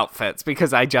remember the outfits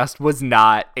because I just was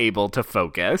not able to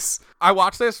focus. I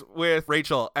watched this with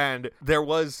Rachel, and there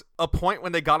was a point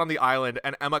when they got on the island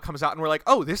and Emma comes out and we're like,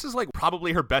 oh, this is like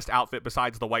probably her best outfit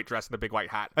besides the white dress and the big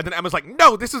white hat. And then Emma's like,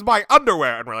 no, this is my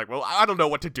underwear. And we're like, well, I don't know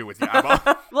what to do with you,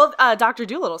 Emma. Well, Dr.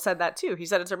 Dolittle said that too. He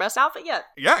said it's her best outfit yet.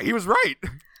 Yeah, he was right.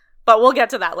 But we'll get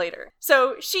to that later.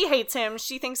 So she hates him.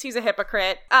 She thinks he's a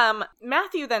hypocrite.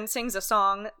 Matthew then sings a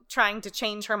song trying to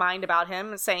change her mind about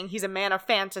him, saying he's a man of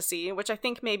fantasy, which I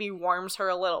think maybe warms her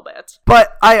a little bit.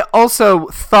 But I also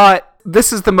thought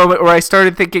this is the moment where I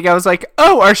started thinking, I was like,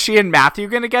 oh, are she and Matthew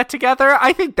going to get together?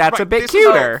 I think that's a Right, bit this is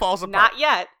how it cuter. falls apart. Not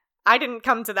yet. I didn't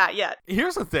come to that yet.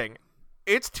 Here's the thing.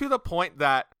 It's to the point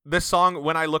that this song,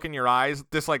 When I Look in Your Eyes,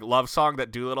 this like love song that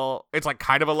Doolittle, it's like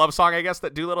kind of a love song, I guess,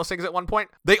 that Doolittle sings at one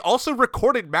point. They also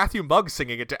recorded Matthew Muggs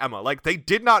singing it to Emma. Like, they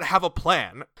did not have a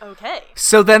plan. Okay.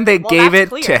 So then they Well, gave that's it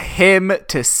clear. to him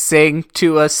to sing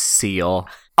to a seal.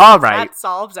 All right. That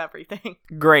solves everything.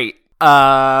 Great.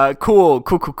 Cool.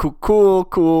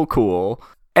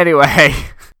 Anyway,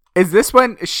 is this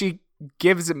when she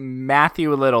gives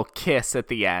Matthew a little kiss at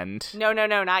the end? No,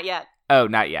 not yet. Oh,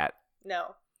 not yet.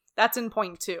 No. That's in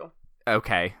point 2.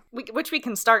 Okay. Which we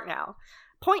can start now.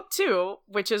 Point 2,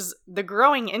 which is the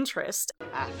growing interest.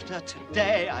 After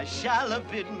today I shall have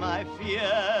bid my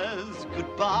fears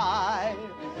goodbye.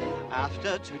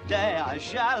 After today I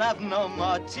shall have no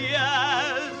more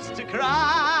tears to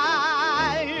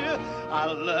cry.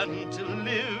 I'll learn to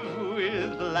live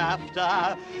with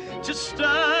laughter, to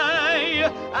stay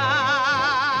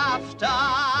after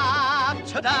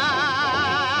to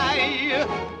die.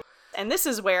 And this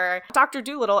is where Dr.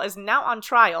 Dolittle is now on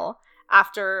trial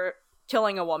after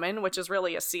killing a woman, which is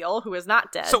really a seal who is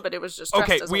not dead, but it was just dressed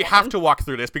okay, as a we woman. have to walk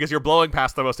through this because you're blowing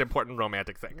past the most important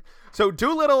romantic thing. So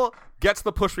Doolittle gets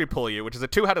the push me pull you, which is a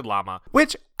two-headed llama.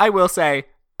 Which I will say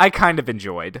I kind of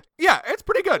enjoyed. Yeah, it's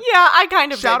pretty good. Yeah, I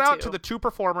kind of Shout did out too. to the two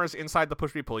performers inside the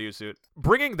push me pull you suit.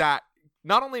 Bringing that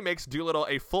not only makes Doolittle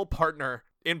a full partner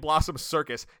in Blossom's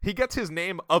Circus, he gets his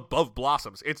name above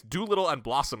Blossom's. It's Doolittle and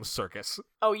Blossom's Circus.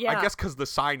 Oh, yeah. I guess because the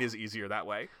sign is easier that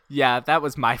way. Yeah, that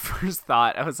was my first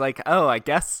thought. I was like, oh, I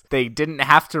guess they didn't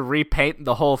have to repaint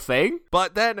the whole thing?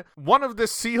 But then one of the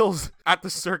seals at the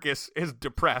circus is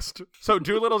depressed. So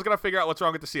Doolittle's going to figure out what's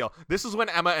wrong with the seal. This is when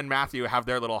Emma and Matthew have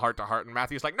their little heart-to-heart, and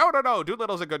Matthew's like, no,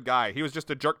 Doolittle's a good guy. He was just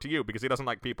a jerk to you because he doesn't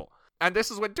like people. And this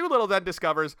is when Doolittle then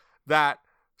discovers that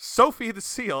Sophie the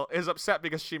seal is upset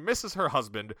because she misses her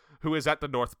husband, who is at the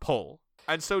North Pole.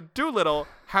 And so Doolittle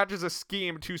hatches a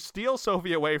scheme to steal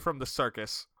Sophie away from the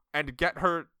circus and get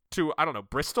her to, I don't know,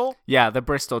 Bristol? Yeah, the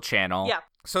Bristol Channel. Yeah.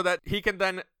 So that he can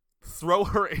then throw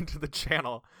her into the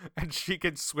channel and she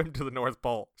can swim to the North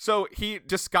Pole. So he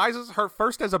disguises her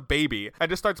first as a baby and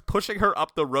just starts pushing her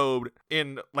up the road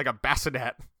in like a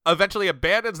bassinet. Eventually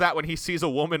abandons that when he sees a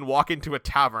woman walk into a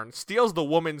tavern, steals the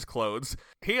woman's clothes.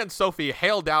 He and Sophie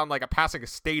hail down like a passing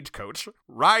stagecoach,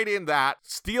 ride in that,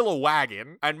 steal a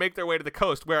wagon, and make their way to the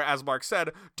coast where, as Mark said,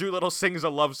 Doolittle sings a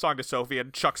love song to Sophie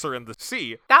and chucks her in the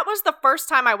sea. That was the first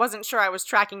time I wasn't sure I was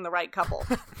tracking the right couple.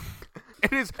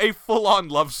 It is a full-on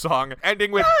love song,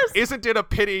 ending with, isn't it a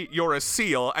pity you're a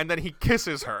seal? And then he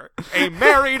kisses her. A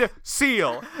married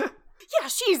seal. Yeah,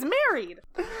 she's married.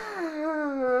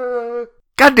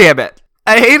 God damn it.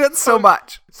 I hate it so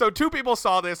much. So 2 people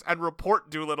saw this and report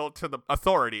Doolittle to the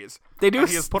authorities. They do and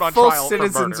he is put on full trial for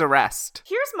citizen's murder. arrest.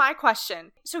 Here's my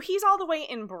question. So he's all the way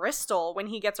in Bristol when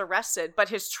he gets arrested, but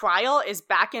his trial is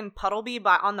back in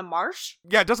Puddleby on the marsh?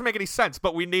 Yeah, it doesn't make any sense,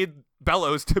 but we need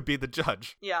Bellows to be the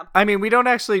judge. Yeah. I mean, we don't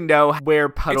actually know where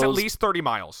Puddles... It's at least 30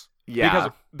 miles. Yeah.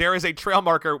 Because there is a trail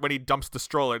marker when he dumps the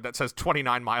stroller that says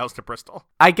 29 miles to Bristol.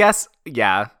 I guess,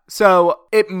 yeah. So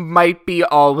it might be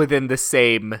all within the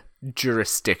same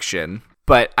jurisdiction,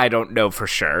 but I don't know for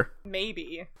sure.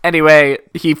 Maybe. Anyway,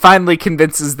 he finally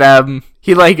convinces them.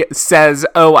 He, says,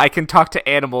 oh, I can talk to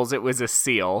animals. It was a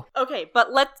seal. Okay, but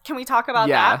can we talk about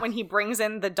Yeah. that when he brings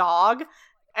in the dog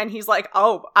and he's like,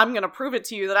 oh, I'm gonna prove it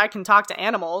to you that I can talk to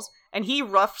animals, and he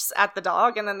roughs at the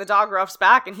dog, and then the dog roughs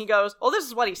back, and he goes, well, this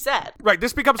is what he said. Right,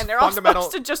 this becomes And they're all fundamental.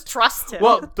 supposed to just trust him.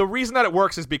 Well, the reason that it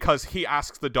works is because he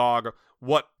asks the dog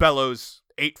what Bellows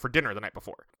ate for dinner the night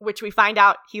before. Which we find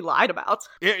out he lied about.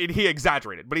 He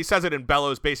exaggerated, but he says it, and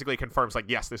Bellows basically confirms,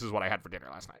 yes, this is what I had for dinner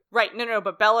last night. Right, no,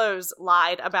 but Bellows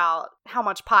lied about how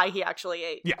much pie he actually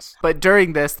ate. Yes. But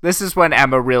during this is when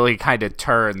Emma really kind of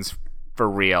turns for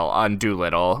real on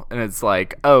Doolittle, and it's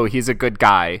like, oh, he's a good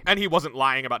guy. And he wasn't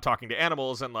lying about talking to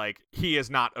animals, and, he is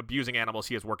not abusing animals,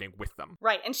 he is working with them.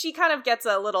 Right, and she kind of gets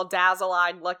a little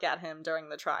dazzle-eyed look at him during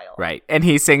the trial. Right. And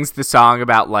he sings the song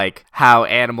about, how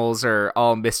animals are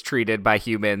all mistreated by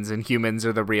humans, and humans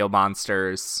are the real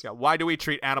monsters. Yeah, why do we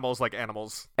treat animals like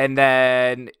animals? And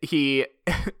then he...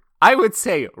 I would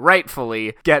say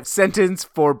rightfully gets sentenced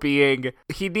for being,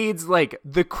 he needs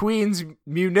the Queen's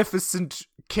munificent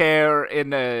care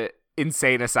in a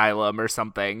insane asylum or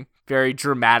something. Very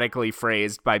dramatically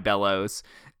phrased by Bellows.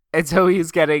 And so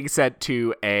he's getting sent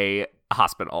to a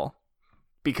hospital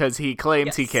because he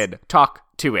claims he Yes. can talk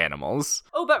to animals.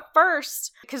 Oh, but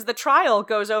first, because the trial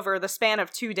goes over the span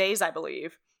of 2 days, I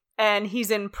believe, and he's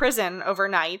in prison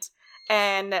overnight,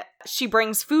 and she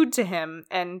brings food to him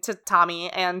and to Tommy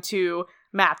and to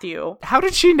Matthew, How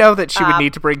did she know that she would Um,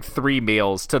 need to bring 3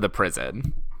 meals to the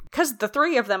prison? because the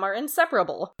 3 of them are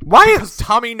inseparable. Why Because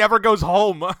Tommy never goes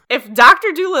home. If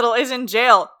Dr. Doolittle is in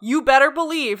jail, you better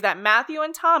believe that Matthew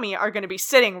and Tommy are going to be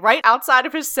sitting right outside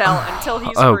of his cell until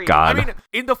he's Oh, free. God. I mean,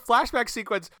 in the flashback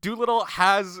sequence, Doolittle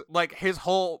has, his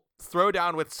whole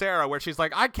throwdown with Sarah where she's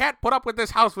like, I can't put up with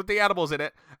this house with the animals in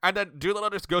it. And then Doolittle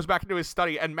just goes back into his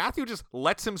study, and Matthew just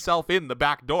lets himself in the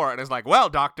back door and is like, well,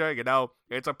 doctor,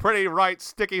 it's a pretty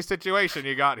sticky situation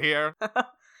you got here.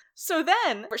 So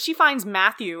then she finds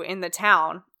Matthew in the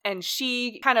town, and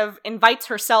she kind of invites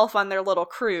herself on their little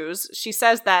cruise. She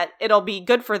says that it'll be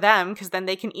good for them because then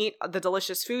they can eat the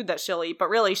delicious food that she'll eat, but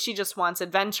really she just wants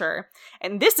adventure.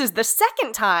 And this is the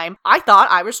second time I thought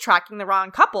I was tracking the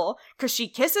wrong couple, because she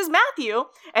kisses Matthew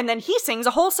and then he sings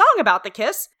a whole song about the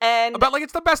kiss, and About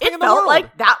it's the best thing it in the felt world.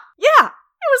 like that. Yeah.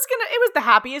 It was the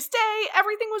happiest day.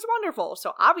 Everything was wonderful.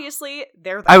 So obviously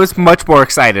they're I was much more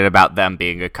excited about them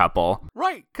being a couple.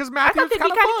 Right, because I Matthew's thought they'd be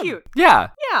kind of kind fun. of cute. Yeah.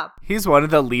 Yeah. He's one of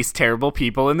the least terrible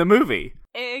people in the movie.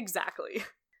 Exactly.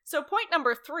 So point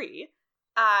number 3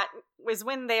 was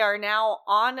when they are now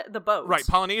on the boat. Right,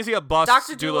 Polynesia busts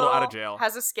Dr. Doolittle out of Doolittle jail.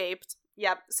 has escaped.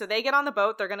 Yep. So they get on the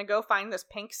boat. They're going to go find this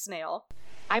pink snail.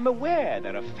 I'm aware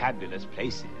there are fabulous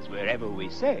places wherever we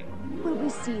sail. Will we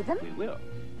see them? We will.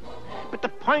 But the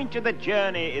point of the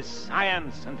journey is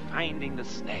science and finding the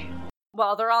snail.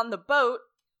 While they're on the boat,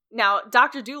 now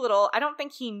Dr. Doolittle, I don't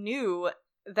think he knew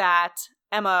that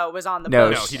Emma was on the No,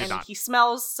 boat. No, he did and not. he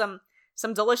smells some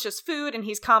delicious food, and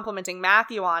he's complimenting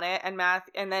Matthew on it,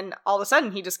 and then all of a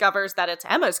sudden he discovers that it's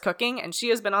Emma's cooking, and she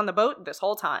has been on the boat this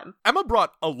whole time. Emma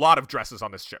brought a lot of dresses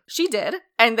on this ship. She did,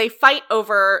 and they fight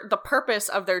over the purpose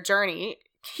of their journey.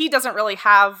 He doesn't really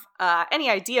have any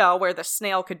idea where the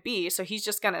snail could be, so he's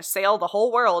just gonna sail the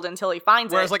whole world until he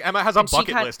finds Whereas, it. Emma has a And she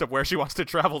bucket kind- list of where she wants to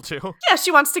travel to. Yeah, she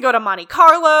wants to go to Monte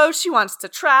Carlo. She wants to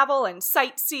travel and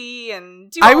sightsee and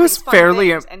do. I all was these fun fairly-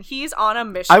 things, and he's on a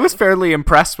mission. I was fairly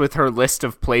impressed with her list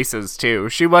of places, too.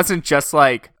 She wasn't just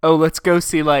like, oh, let's go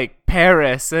see,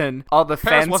 Paris and all the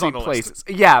Paris was fancy on the list. places.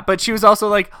 Yeah, but she was also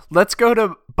like, let's go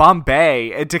to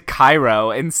Bombay and to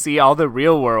Cairo and see all the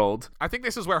real world. I think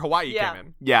this is where Hawaii Yeah. came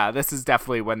in. Yeah, this is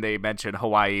definitely when they mentioned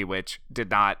Hawaii, which did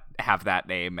not have that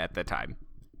name at the time,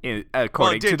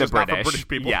 according did, to the just not for British. British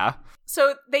people. Yeah.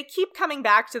 So they keep coming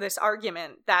back to this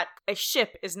argument that a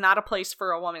ship is not a place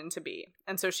for a woman to be,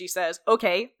 and so she says,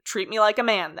 "Okay, treat me like a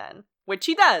man, then," which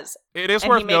he does. It is And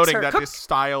worth he makes noting her that cook. this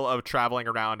style of traveling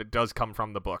around, it does come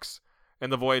from the books. in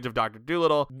The Voyage of Dr.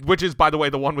 Dolittle, which is, by the way,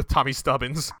 the one with Tommy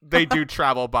Stubbins. They do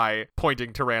travel by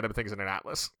pointing to random things in an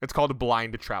atlas. It's called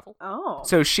blind travel. Oh.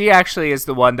 So she actually is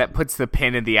the one that puts the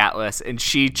pin in the atlas, and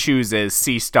she chooses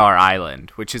Sea Star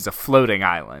Island, which is a floating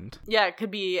island. Yeah, it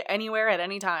could be anywhere at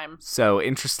any time. So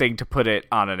interesting to put it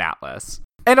on an atlas.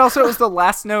 And also, it was the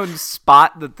last known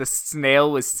spot that the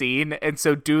snail was seen, and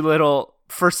so Dolittle,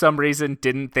 for some reason,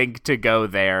 didn't think to go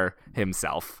there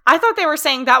himself. I thought they were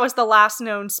saying that was the last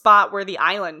known spot where the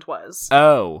island was.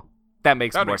 Oh, that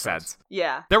makes more makes sense.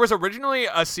 Yeah. There was originally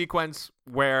a sequence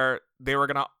where they were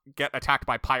going to get attacked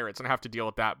by pirates and have to deal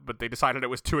with that, but they decided it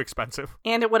was too expensive.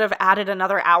 And it would have added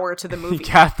another hour to the movie.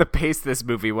 Yeah, the pace this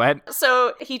movie went.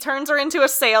 So he turns her into a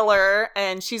sailor,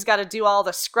 and she's got to do all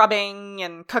the scrubbing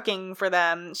and cooking for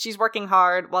them. She's working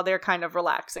hard while they're kind of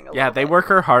relaxing a little Yeah, they bit. work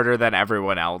her harder than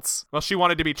everyone else. Well, she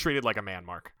wanted to be treated like a man,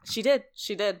 Mark. She did.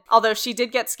 She did. Although she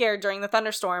did get scared during the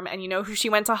thunderstorm, and you know who she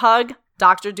went to hug?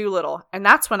 Dr. Dolittle. And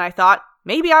that's when I thought,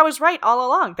 maybe I was right all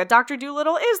along, that Dr.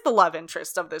 Dolittle is the love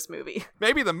interest of this movie.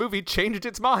 Maybe the movie changed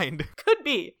its mind. Could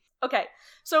be. Okay,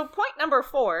 so point number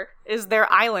 4 is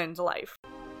their island life.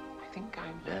 I think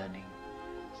I'm learning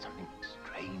something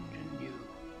strange and new,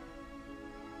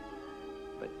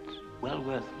 but well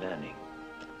worth learning.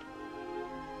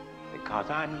 Because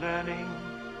I'm learning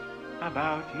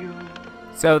about you.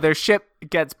 So their ship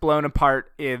gets blown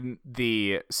apart in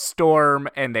the storm,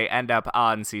 and they end up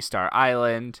on Sea Star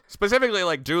Island. Specifically,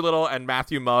 like, Doolittle and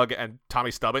Matthew Mugg and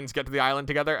Tommy Stubbins get to the island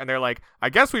together, and they're like, I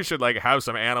guess we should, like, have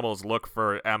some animals look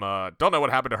for Emma. Don't know what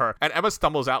happened to her. And Emma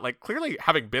stumbles out, like, clearly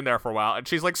having been there for a while, and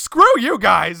she's like, screw you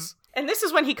guys! And this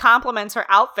is when he compliments her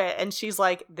outfit, and she's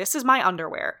like, this is my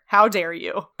underwear. How dare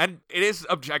you? And it is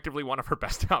objectively one of her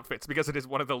best outfits, because it is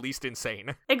one of the least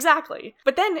insane. Exactly.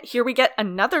 But then here we get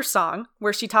another song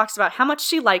where she talks about how much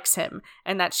she likes him,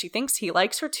 and that she thinks he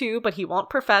likes her too, but he won't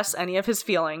profess any of his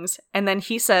feelings. And then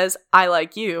he says, I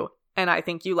like you, and I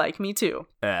think you like me too.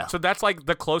 So that's like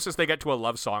the closest they get to a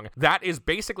love song. That is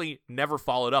basically never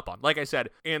followed up on. Like I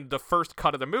said, in the first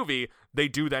cut of the movie, they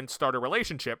do then start a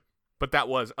relationship, but that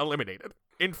was eliminated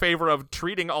in favor of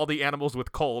treating all the animals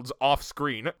with colds off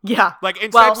screen. Yeah. Like,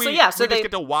 instead we they just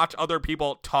get to watch other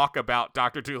people talk about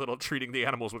Dr. Dolittle treating the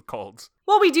animals with colds.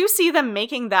 Well, we do see them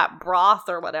making that broth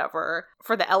or whatever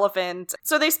for the elephant.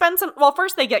 So they spend some, well,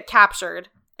 first they get captured,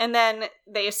 and then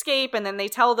they escape, and then they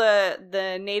tell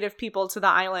the native people to the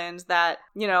island that,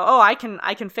 you know, oh, I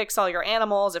can fix all your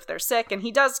animals if they're sick, and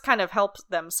he does kind of help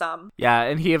them some. Yeah,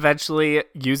 and he eventually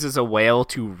uses a whale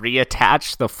to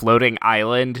reattach the floating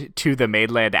island to the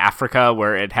mainland Africa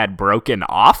where it had broken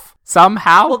off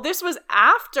somehow. Well, this was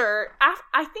after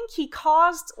I think he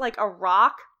caused like a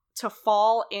rock to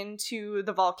fall into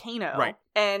the volcano. Right.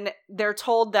 And they're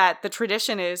told that the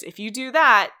tradition is if you do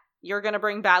that, you're going to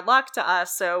bring bad luck to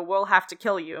us, so we'll have to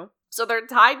kill you. So they're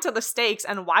tied to the stakes,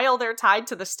 and while they're tied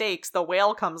to the stakes, the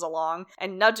whale comes along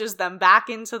and nudges them back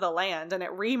into the land, and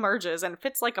it remerges and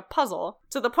fits like a puzzle,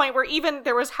 to the point where even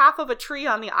there was half of a tree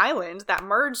on the island that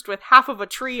merged with half of a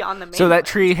tree on the mainland. So that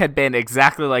tree had been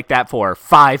exactly like that for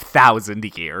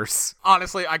 5,000 years.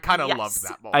 Honestly, I kind of Yes. loved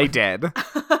that moment. I did.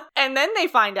 And then they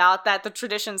find out that the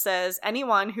tradition says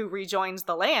anyone who rejoins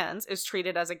the lands is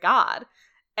treated as a god.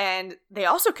 And they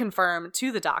also confirm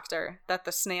to the doctor that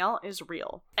the snail is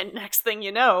real. And next thing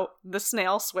you know, the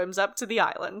snail swims up to the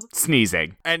island.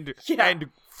 Sneezing. And Yeah.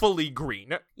 fully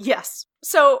green. Yes.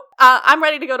 So I'm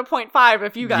ready to go to point 5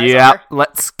 if you guys Yeah, are.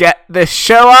 let's get this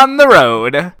show on the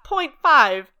road. Point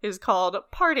 5 is called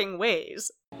Parting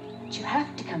Ways. But you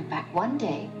have to come back one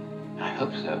day. I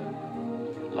hope so.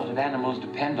 A lot of animals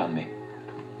depend on me.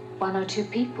 1 or 2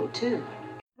 people, too.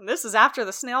 And this is after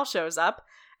the snail shows up,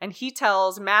 and he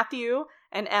tells Matthew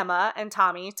and Emma and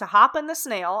Tommy to hop in the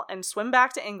snail and swim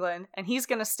back to England, and he's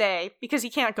gonna stay because he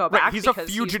can't go back. Right, he's a because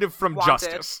fugitive from wanted.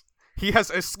 justice. He has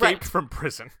escaped Right. from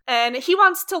prison. And he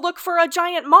wants to look for a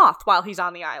giant moth while he's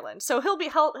on the island. So he'll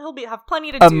have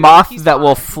plenty to do. A moth He's that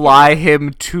will fine. fly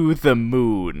him to the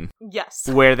moon, Yes.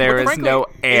 where there But is frankly, no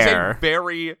air.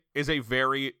 Is a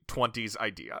very 20s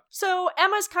idea. So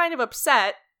Emma's kind of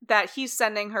upset that he's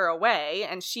sending her away,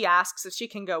 and she asks if she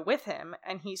can go with him,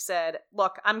 and he said,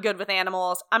 look, I'm good with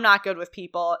animals, I'm not good with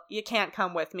people, you can't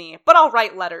come with me, but I'll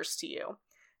write letters to you.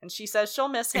 And she says she'll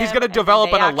miss him. He's going to and develop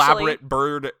they an elaborate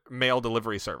bird mail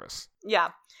delivery service. Yeah.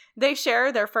 They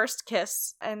share their first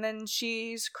kiss, and then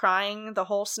she's crying the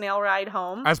whole snail ride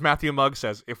home. As Matthew Mugg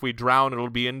says, if we drown, it'll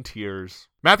be in tears.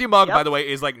 Matthew Mugg, Yep. by the way,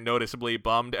 is like noticeably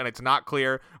bummed, and it's not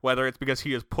clear whether it's because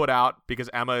he is put out because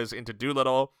Emma is into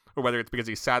Doolittle, or whether it's because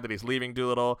he's sad that he's leaving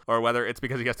Doolittle, or whether it's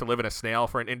because he has to live in a snail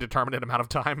for an indeterminate amount of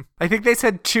time. I think they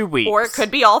said 2 weeks. Or it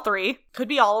could be all three. Could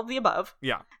be all of the above.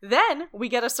 Yeah. Then we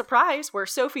get a surprise where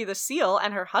Sophie the seal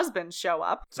and her husband show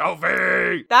up.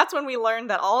 Sophie! That's when we learn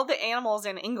that all of the animals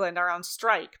in England are on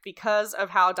strike because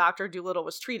of how Dr. Dolittle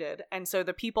was treated, and so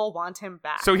the people want him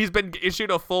back. So he's been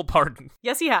issued a full pardon.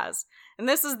 Yes, he has. And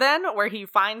this is then where he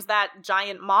finds that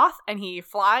giant moth and he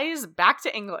flies back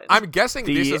to England. I'm guessing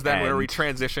The this is then where we end.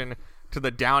 transition to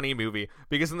the Downey movie,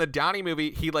 because in the Downey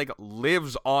movie, he like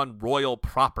lives on royal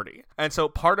property. And so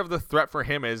part of the threat for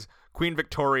him is Queen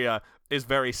Victoria is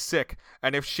very sick,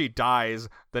 and if she dies,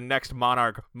 the next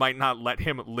monarch might not let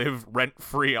him live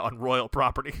rent-free on royal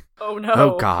property. Oh no.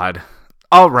 Oh, God.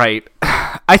 All right.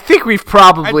 I think we've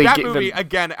probably And that given... movie,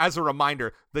 again, as a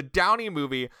reminder, the Downey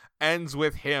movie ends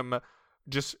with him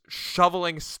just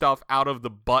shoveling stuff out of the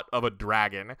butt of a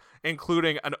dragon,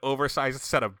 including an oversized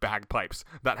set of bagpipes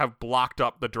that have blocked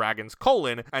up the dragon's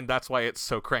colon, and that's why it's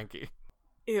so cranky.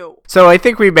 Ew. So I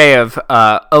think we may have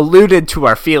alluded to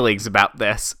our feelings about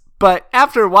this, but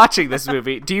after watching this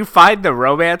movie, do you find the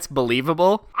romance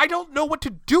believable? I don't know what to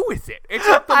do with it. It's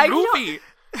like the I don't- movie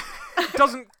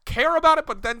doesn't care about it,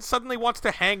 but then suddenly wants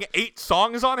to hang 8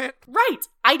 songs on it. Right.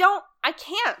 I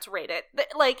can't rate it.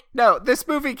 Like, No, this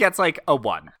movie gets like a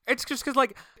 1. It's just because,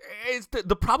 like,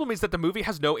 the problem is that the movie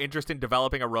has no interest in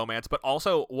developing a romance, but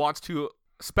also wants to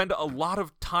spend a lot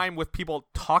of time with people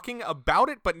talking about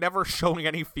it, but never showing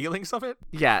any feelings of it.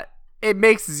 Yeah, it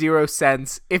makes 0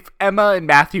 sense. If Emma and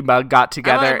Matthew Mugg got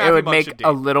together, it Matthew would Mugg make should a date.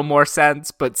 little more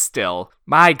sense, but still.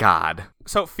 My God.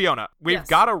 So, Fiona, we've Yes.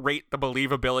 got to rate the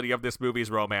believability of this movie's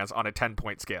romance on a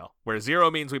 10-point scale, where 0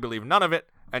 means we believe none of it,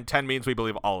 and 10 means we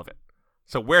believe all of it.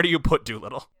 So where do you put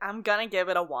Doolittle? I'm gonna give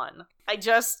it a 1. I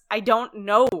don't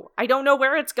know. I don't know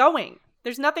where it's going.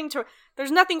 There's nothing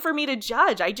for me to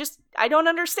judge. I don't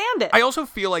understand it. I also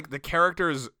feel like the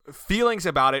character's feelings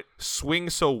about it swing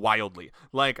so wildly.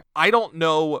 Like, I don't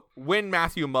know when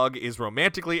Matthew Mugg is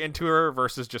romantically into her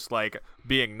versus just, like,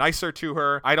 being nicer to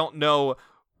her. I don't know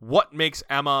what makes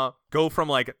Emma go from,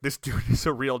 like, this dude is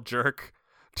a real jerk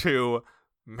to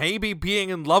maybe being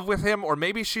in love with him, or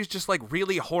maybe she's just, like,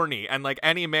 really horny, and, like,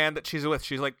 any man that she's with,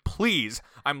 she's like, please,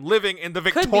 I'm living in the be.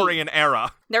 Victorian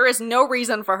era. There is no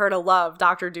reason for her to love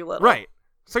Dr. Dolittle. Right.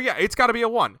 So, yeah, it's got to be a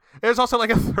 1. There's also, like,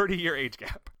 a 30-year age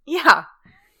gap. Yeah.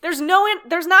 There's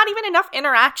not even enough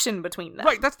interaction between them.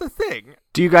 Right, that's the thing.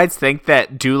 Do you guys think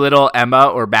that Doolittle, Emma,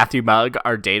 or Matthew Mugg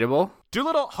are dateable?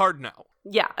 Doolittle, hard no.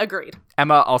 Yeah, agreed.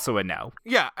 Emma, also a no.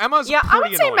 Yeah, Emma's Yeah, I would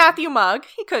pretty say annoying. Matthew Mugg.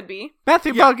 He could be.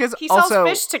 Matthew Yeah, Mugg is He sells also...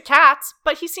 fish to cats,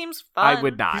 but he seems fun. I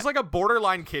would not. He's like a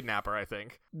borderline kidnapper, I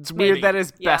think. It's Maybe. weird that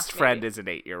his Yeah, best friend maybe. is an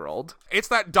 8-year-old. It's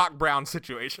that Doc Brown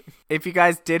situation. If you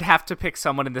guys did have to pick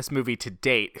someone in this movie to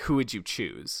date, who would you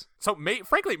choose? So,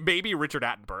 frankly, maybe Richard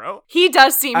Attenborough. He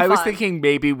does seem I fun. was thinking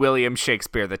maybe William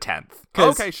Shakespeare the 10th.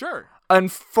 'Cause Okay, sure.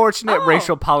 unfortunate Oh.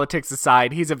 racial politics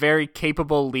aside, he's a very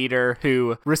capable leader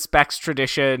who respects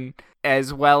tradition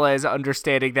as well as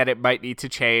understanding that it might need to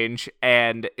change,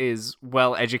 and is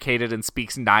well educated and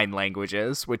speaks 9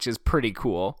 languages, which is pretty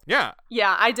cool. Yeah,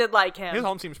 Yeah, I did like him. his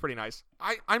home seems pretty nice.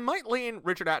 I might lean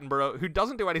Richard Attenborough, who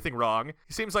doesn't do anything wrong.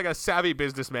 He seems like a savvy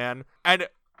businessman. And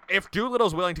if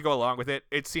Doolittle's willing to go along with it,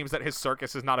 it seems that his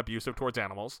circus is not abusive towards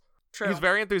animals. True. He's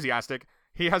very enthusiastic.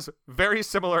 He has very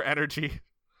similar energy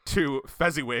to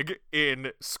Fezziwig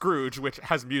in Scrooge, which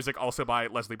has music also by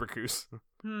Leslie Bricusse.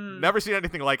 Never seen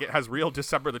anything like it. Has real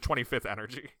December the 25th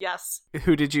energy. Yes.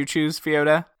 Who did you choose,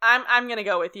 Fiona? I'm gonna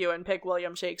go with you and pick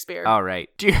William Shakespeare. All right.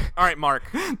 All right, Mark.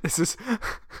 This is...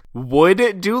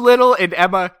 Would Doolittle and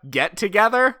Emma get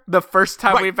together? The first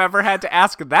time Right. we've ever had to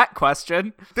ask that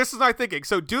question. This is my thinking.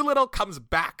 So Doolittle comes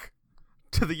back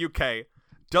to the UK.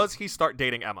 Does he start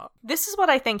dating Emma? This is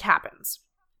what I think happens.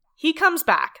 He comes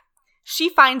back. She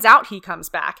finds out he comes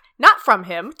back. Not from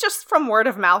him, just from word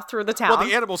of mouth through the town. Well,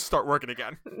 the animals start working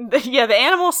again. Yeah, the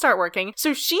animals start working.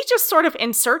 So she just sort of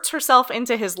inserts herself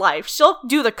into his life. She'll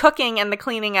do the cooking and the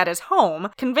cleaning at his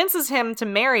home, convinces him to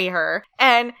marry her,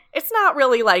 and it's not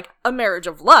really like a marriage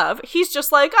of love. He's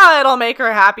just like, oh, it'll make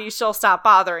her happy. She'll stop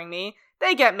bothering me.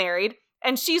 They get married,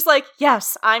 and she's like,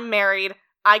 yes, I'm married.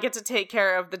 I get to take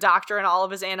care of the doctor and all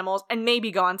of his animals and maybe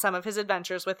go on some of his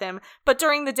adventures with him. But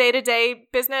during the day-to-day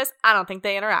business, I don't think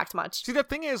they interact much. See, the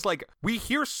thing is, like, we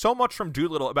hear so much from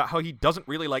Doolittle about how he doesn't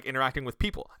really like interacting with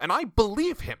people, and I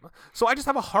believe him. So I just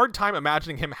have a hard time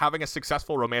imagining him having a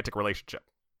successful romantic relationship.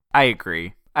 I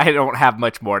agree. I don't have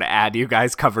much more to add. You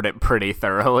guys covered it pretty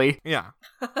thoroughly. Yeah.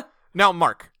 Now,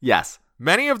 Mark, Yes.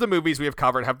 many of the movies we have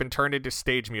covered have been turned into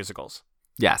stage musicals.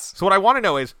 Yes. So what I want to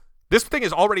know is, this thing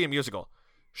is already a musical.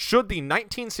 should the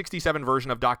 1967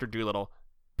 version of Dr. Dolittle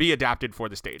be adapted for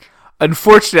the stage?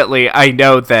 Unfortunately, I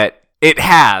know that it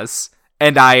has,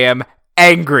 and I am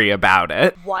angry about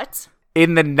it. What?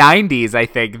 In the 90s, I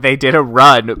think, they did a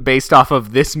run based off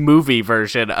of this movie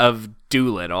version of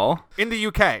Dolittle. In the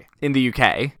UK. In the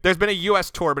UK. There's been a US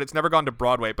tour, but it's never gone to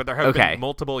Broadway, but there have been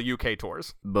multiple UK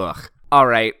tours. Ugh. All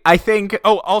right. I think...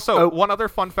 One other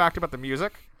fun fact about the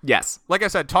music. Yes. Like I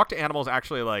said, Talk to Animals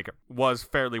actually was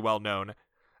fairly well known.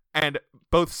 And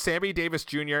both Sammy Davis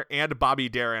Jr. and Bobby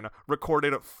Darin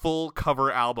recorded full cover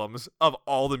albums of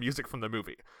all the music from the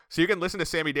movie. So you can listen to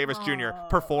Sammy Davis Jr.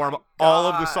 perform all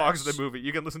of the songs in the movie.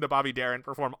 You can listen to Bobby Darin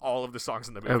perform all of the songs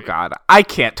in the movie. Oh, God. I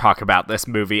can't talk about this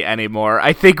movie anymore.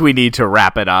 I think we need to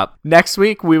wrap it up. Next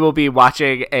week, we will be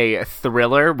watching a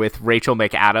thriller with Rachel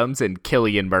McAdams and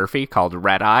Cillian Murphy called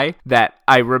Red Eye that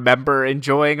I remember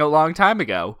enjoying a long time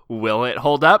ago. Will it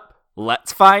hold up?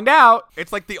 Let's find out.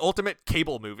 It's like the ultimate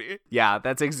cable movie. Yeah,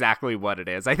 that's exactly what it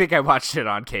is. I think I watched it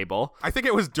on cable. I think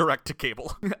it was direct to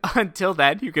cable. Until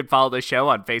then, you can follow the show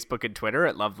on Facebook and Twitter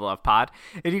at Love the Love Pod,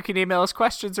 and you can email us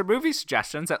questions or movie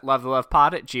suggestions at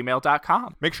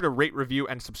lovethelovepod@gmail.com. Make sure to rate, review,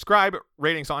 and subscribe.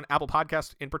 Ratings on Apple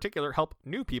Podcasts in particular help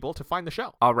new people to find the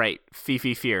show. All right,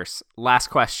 Fifi Fierce, last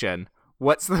question.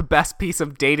 What's the best piece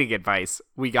of dating advice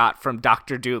we got from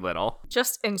Dr. Dolittle?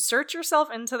 Just insert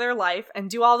yourself into their life and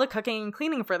do all the cooking and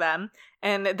cleaning for them,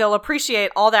 and they'll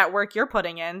appreciate all that work you're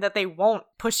putting in, that they won't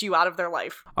push you out of their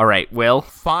life. All right, Will?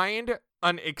 Find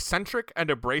an eccentric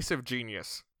and abrasive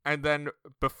genius, and then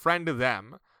befriend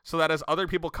them, so that as other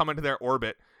people come into their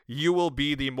orbit, you will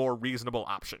be the more reasonable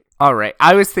option. All right,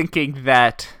 I was thinking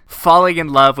that falling in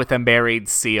love with a married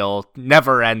seal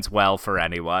never ends well for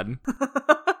anyone.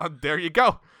 There you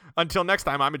go. Until next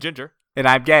time, I'm a Ginger. And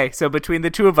I'm Gay. So between the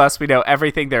two of us, we know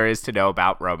everything there is to know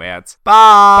about romance. Bye!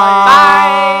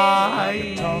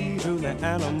 Talk to the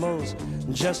animals.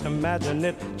 Just imagine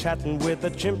it, chatting with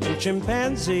a chimp and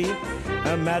chimpanzee.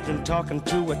 Imagine talking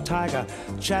to a tiger,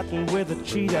 chatting with a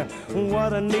cheetah.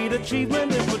 What a neat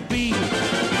achievement it would be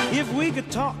if we could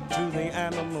talk to the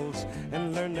animals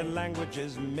and learn their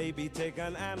languages. Maybe take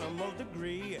an animal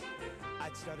degree.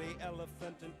 I'd study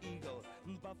elephant and eagle,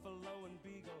 buffalo and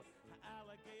beagle.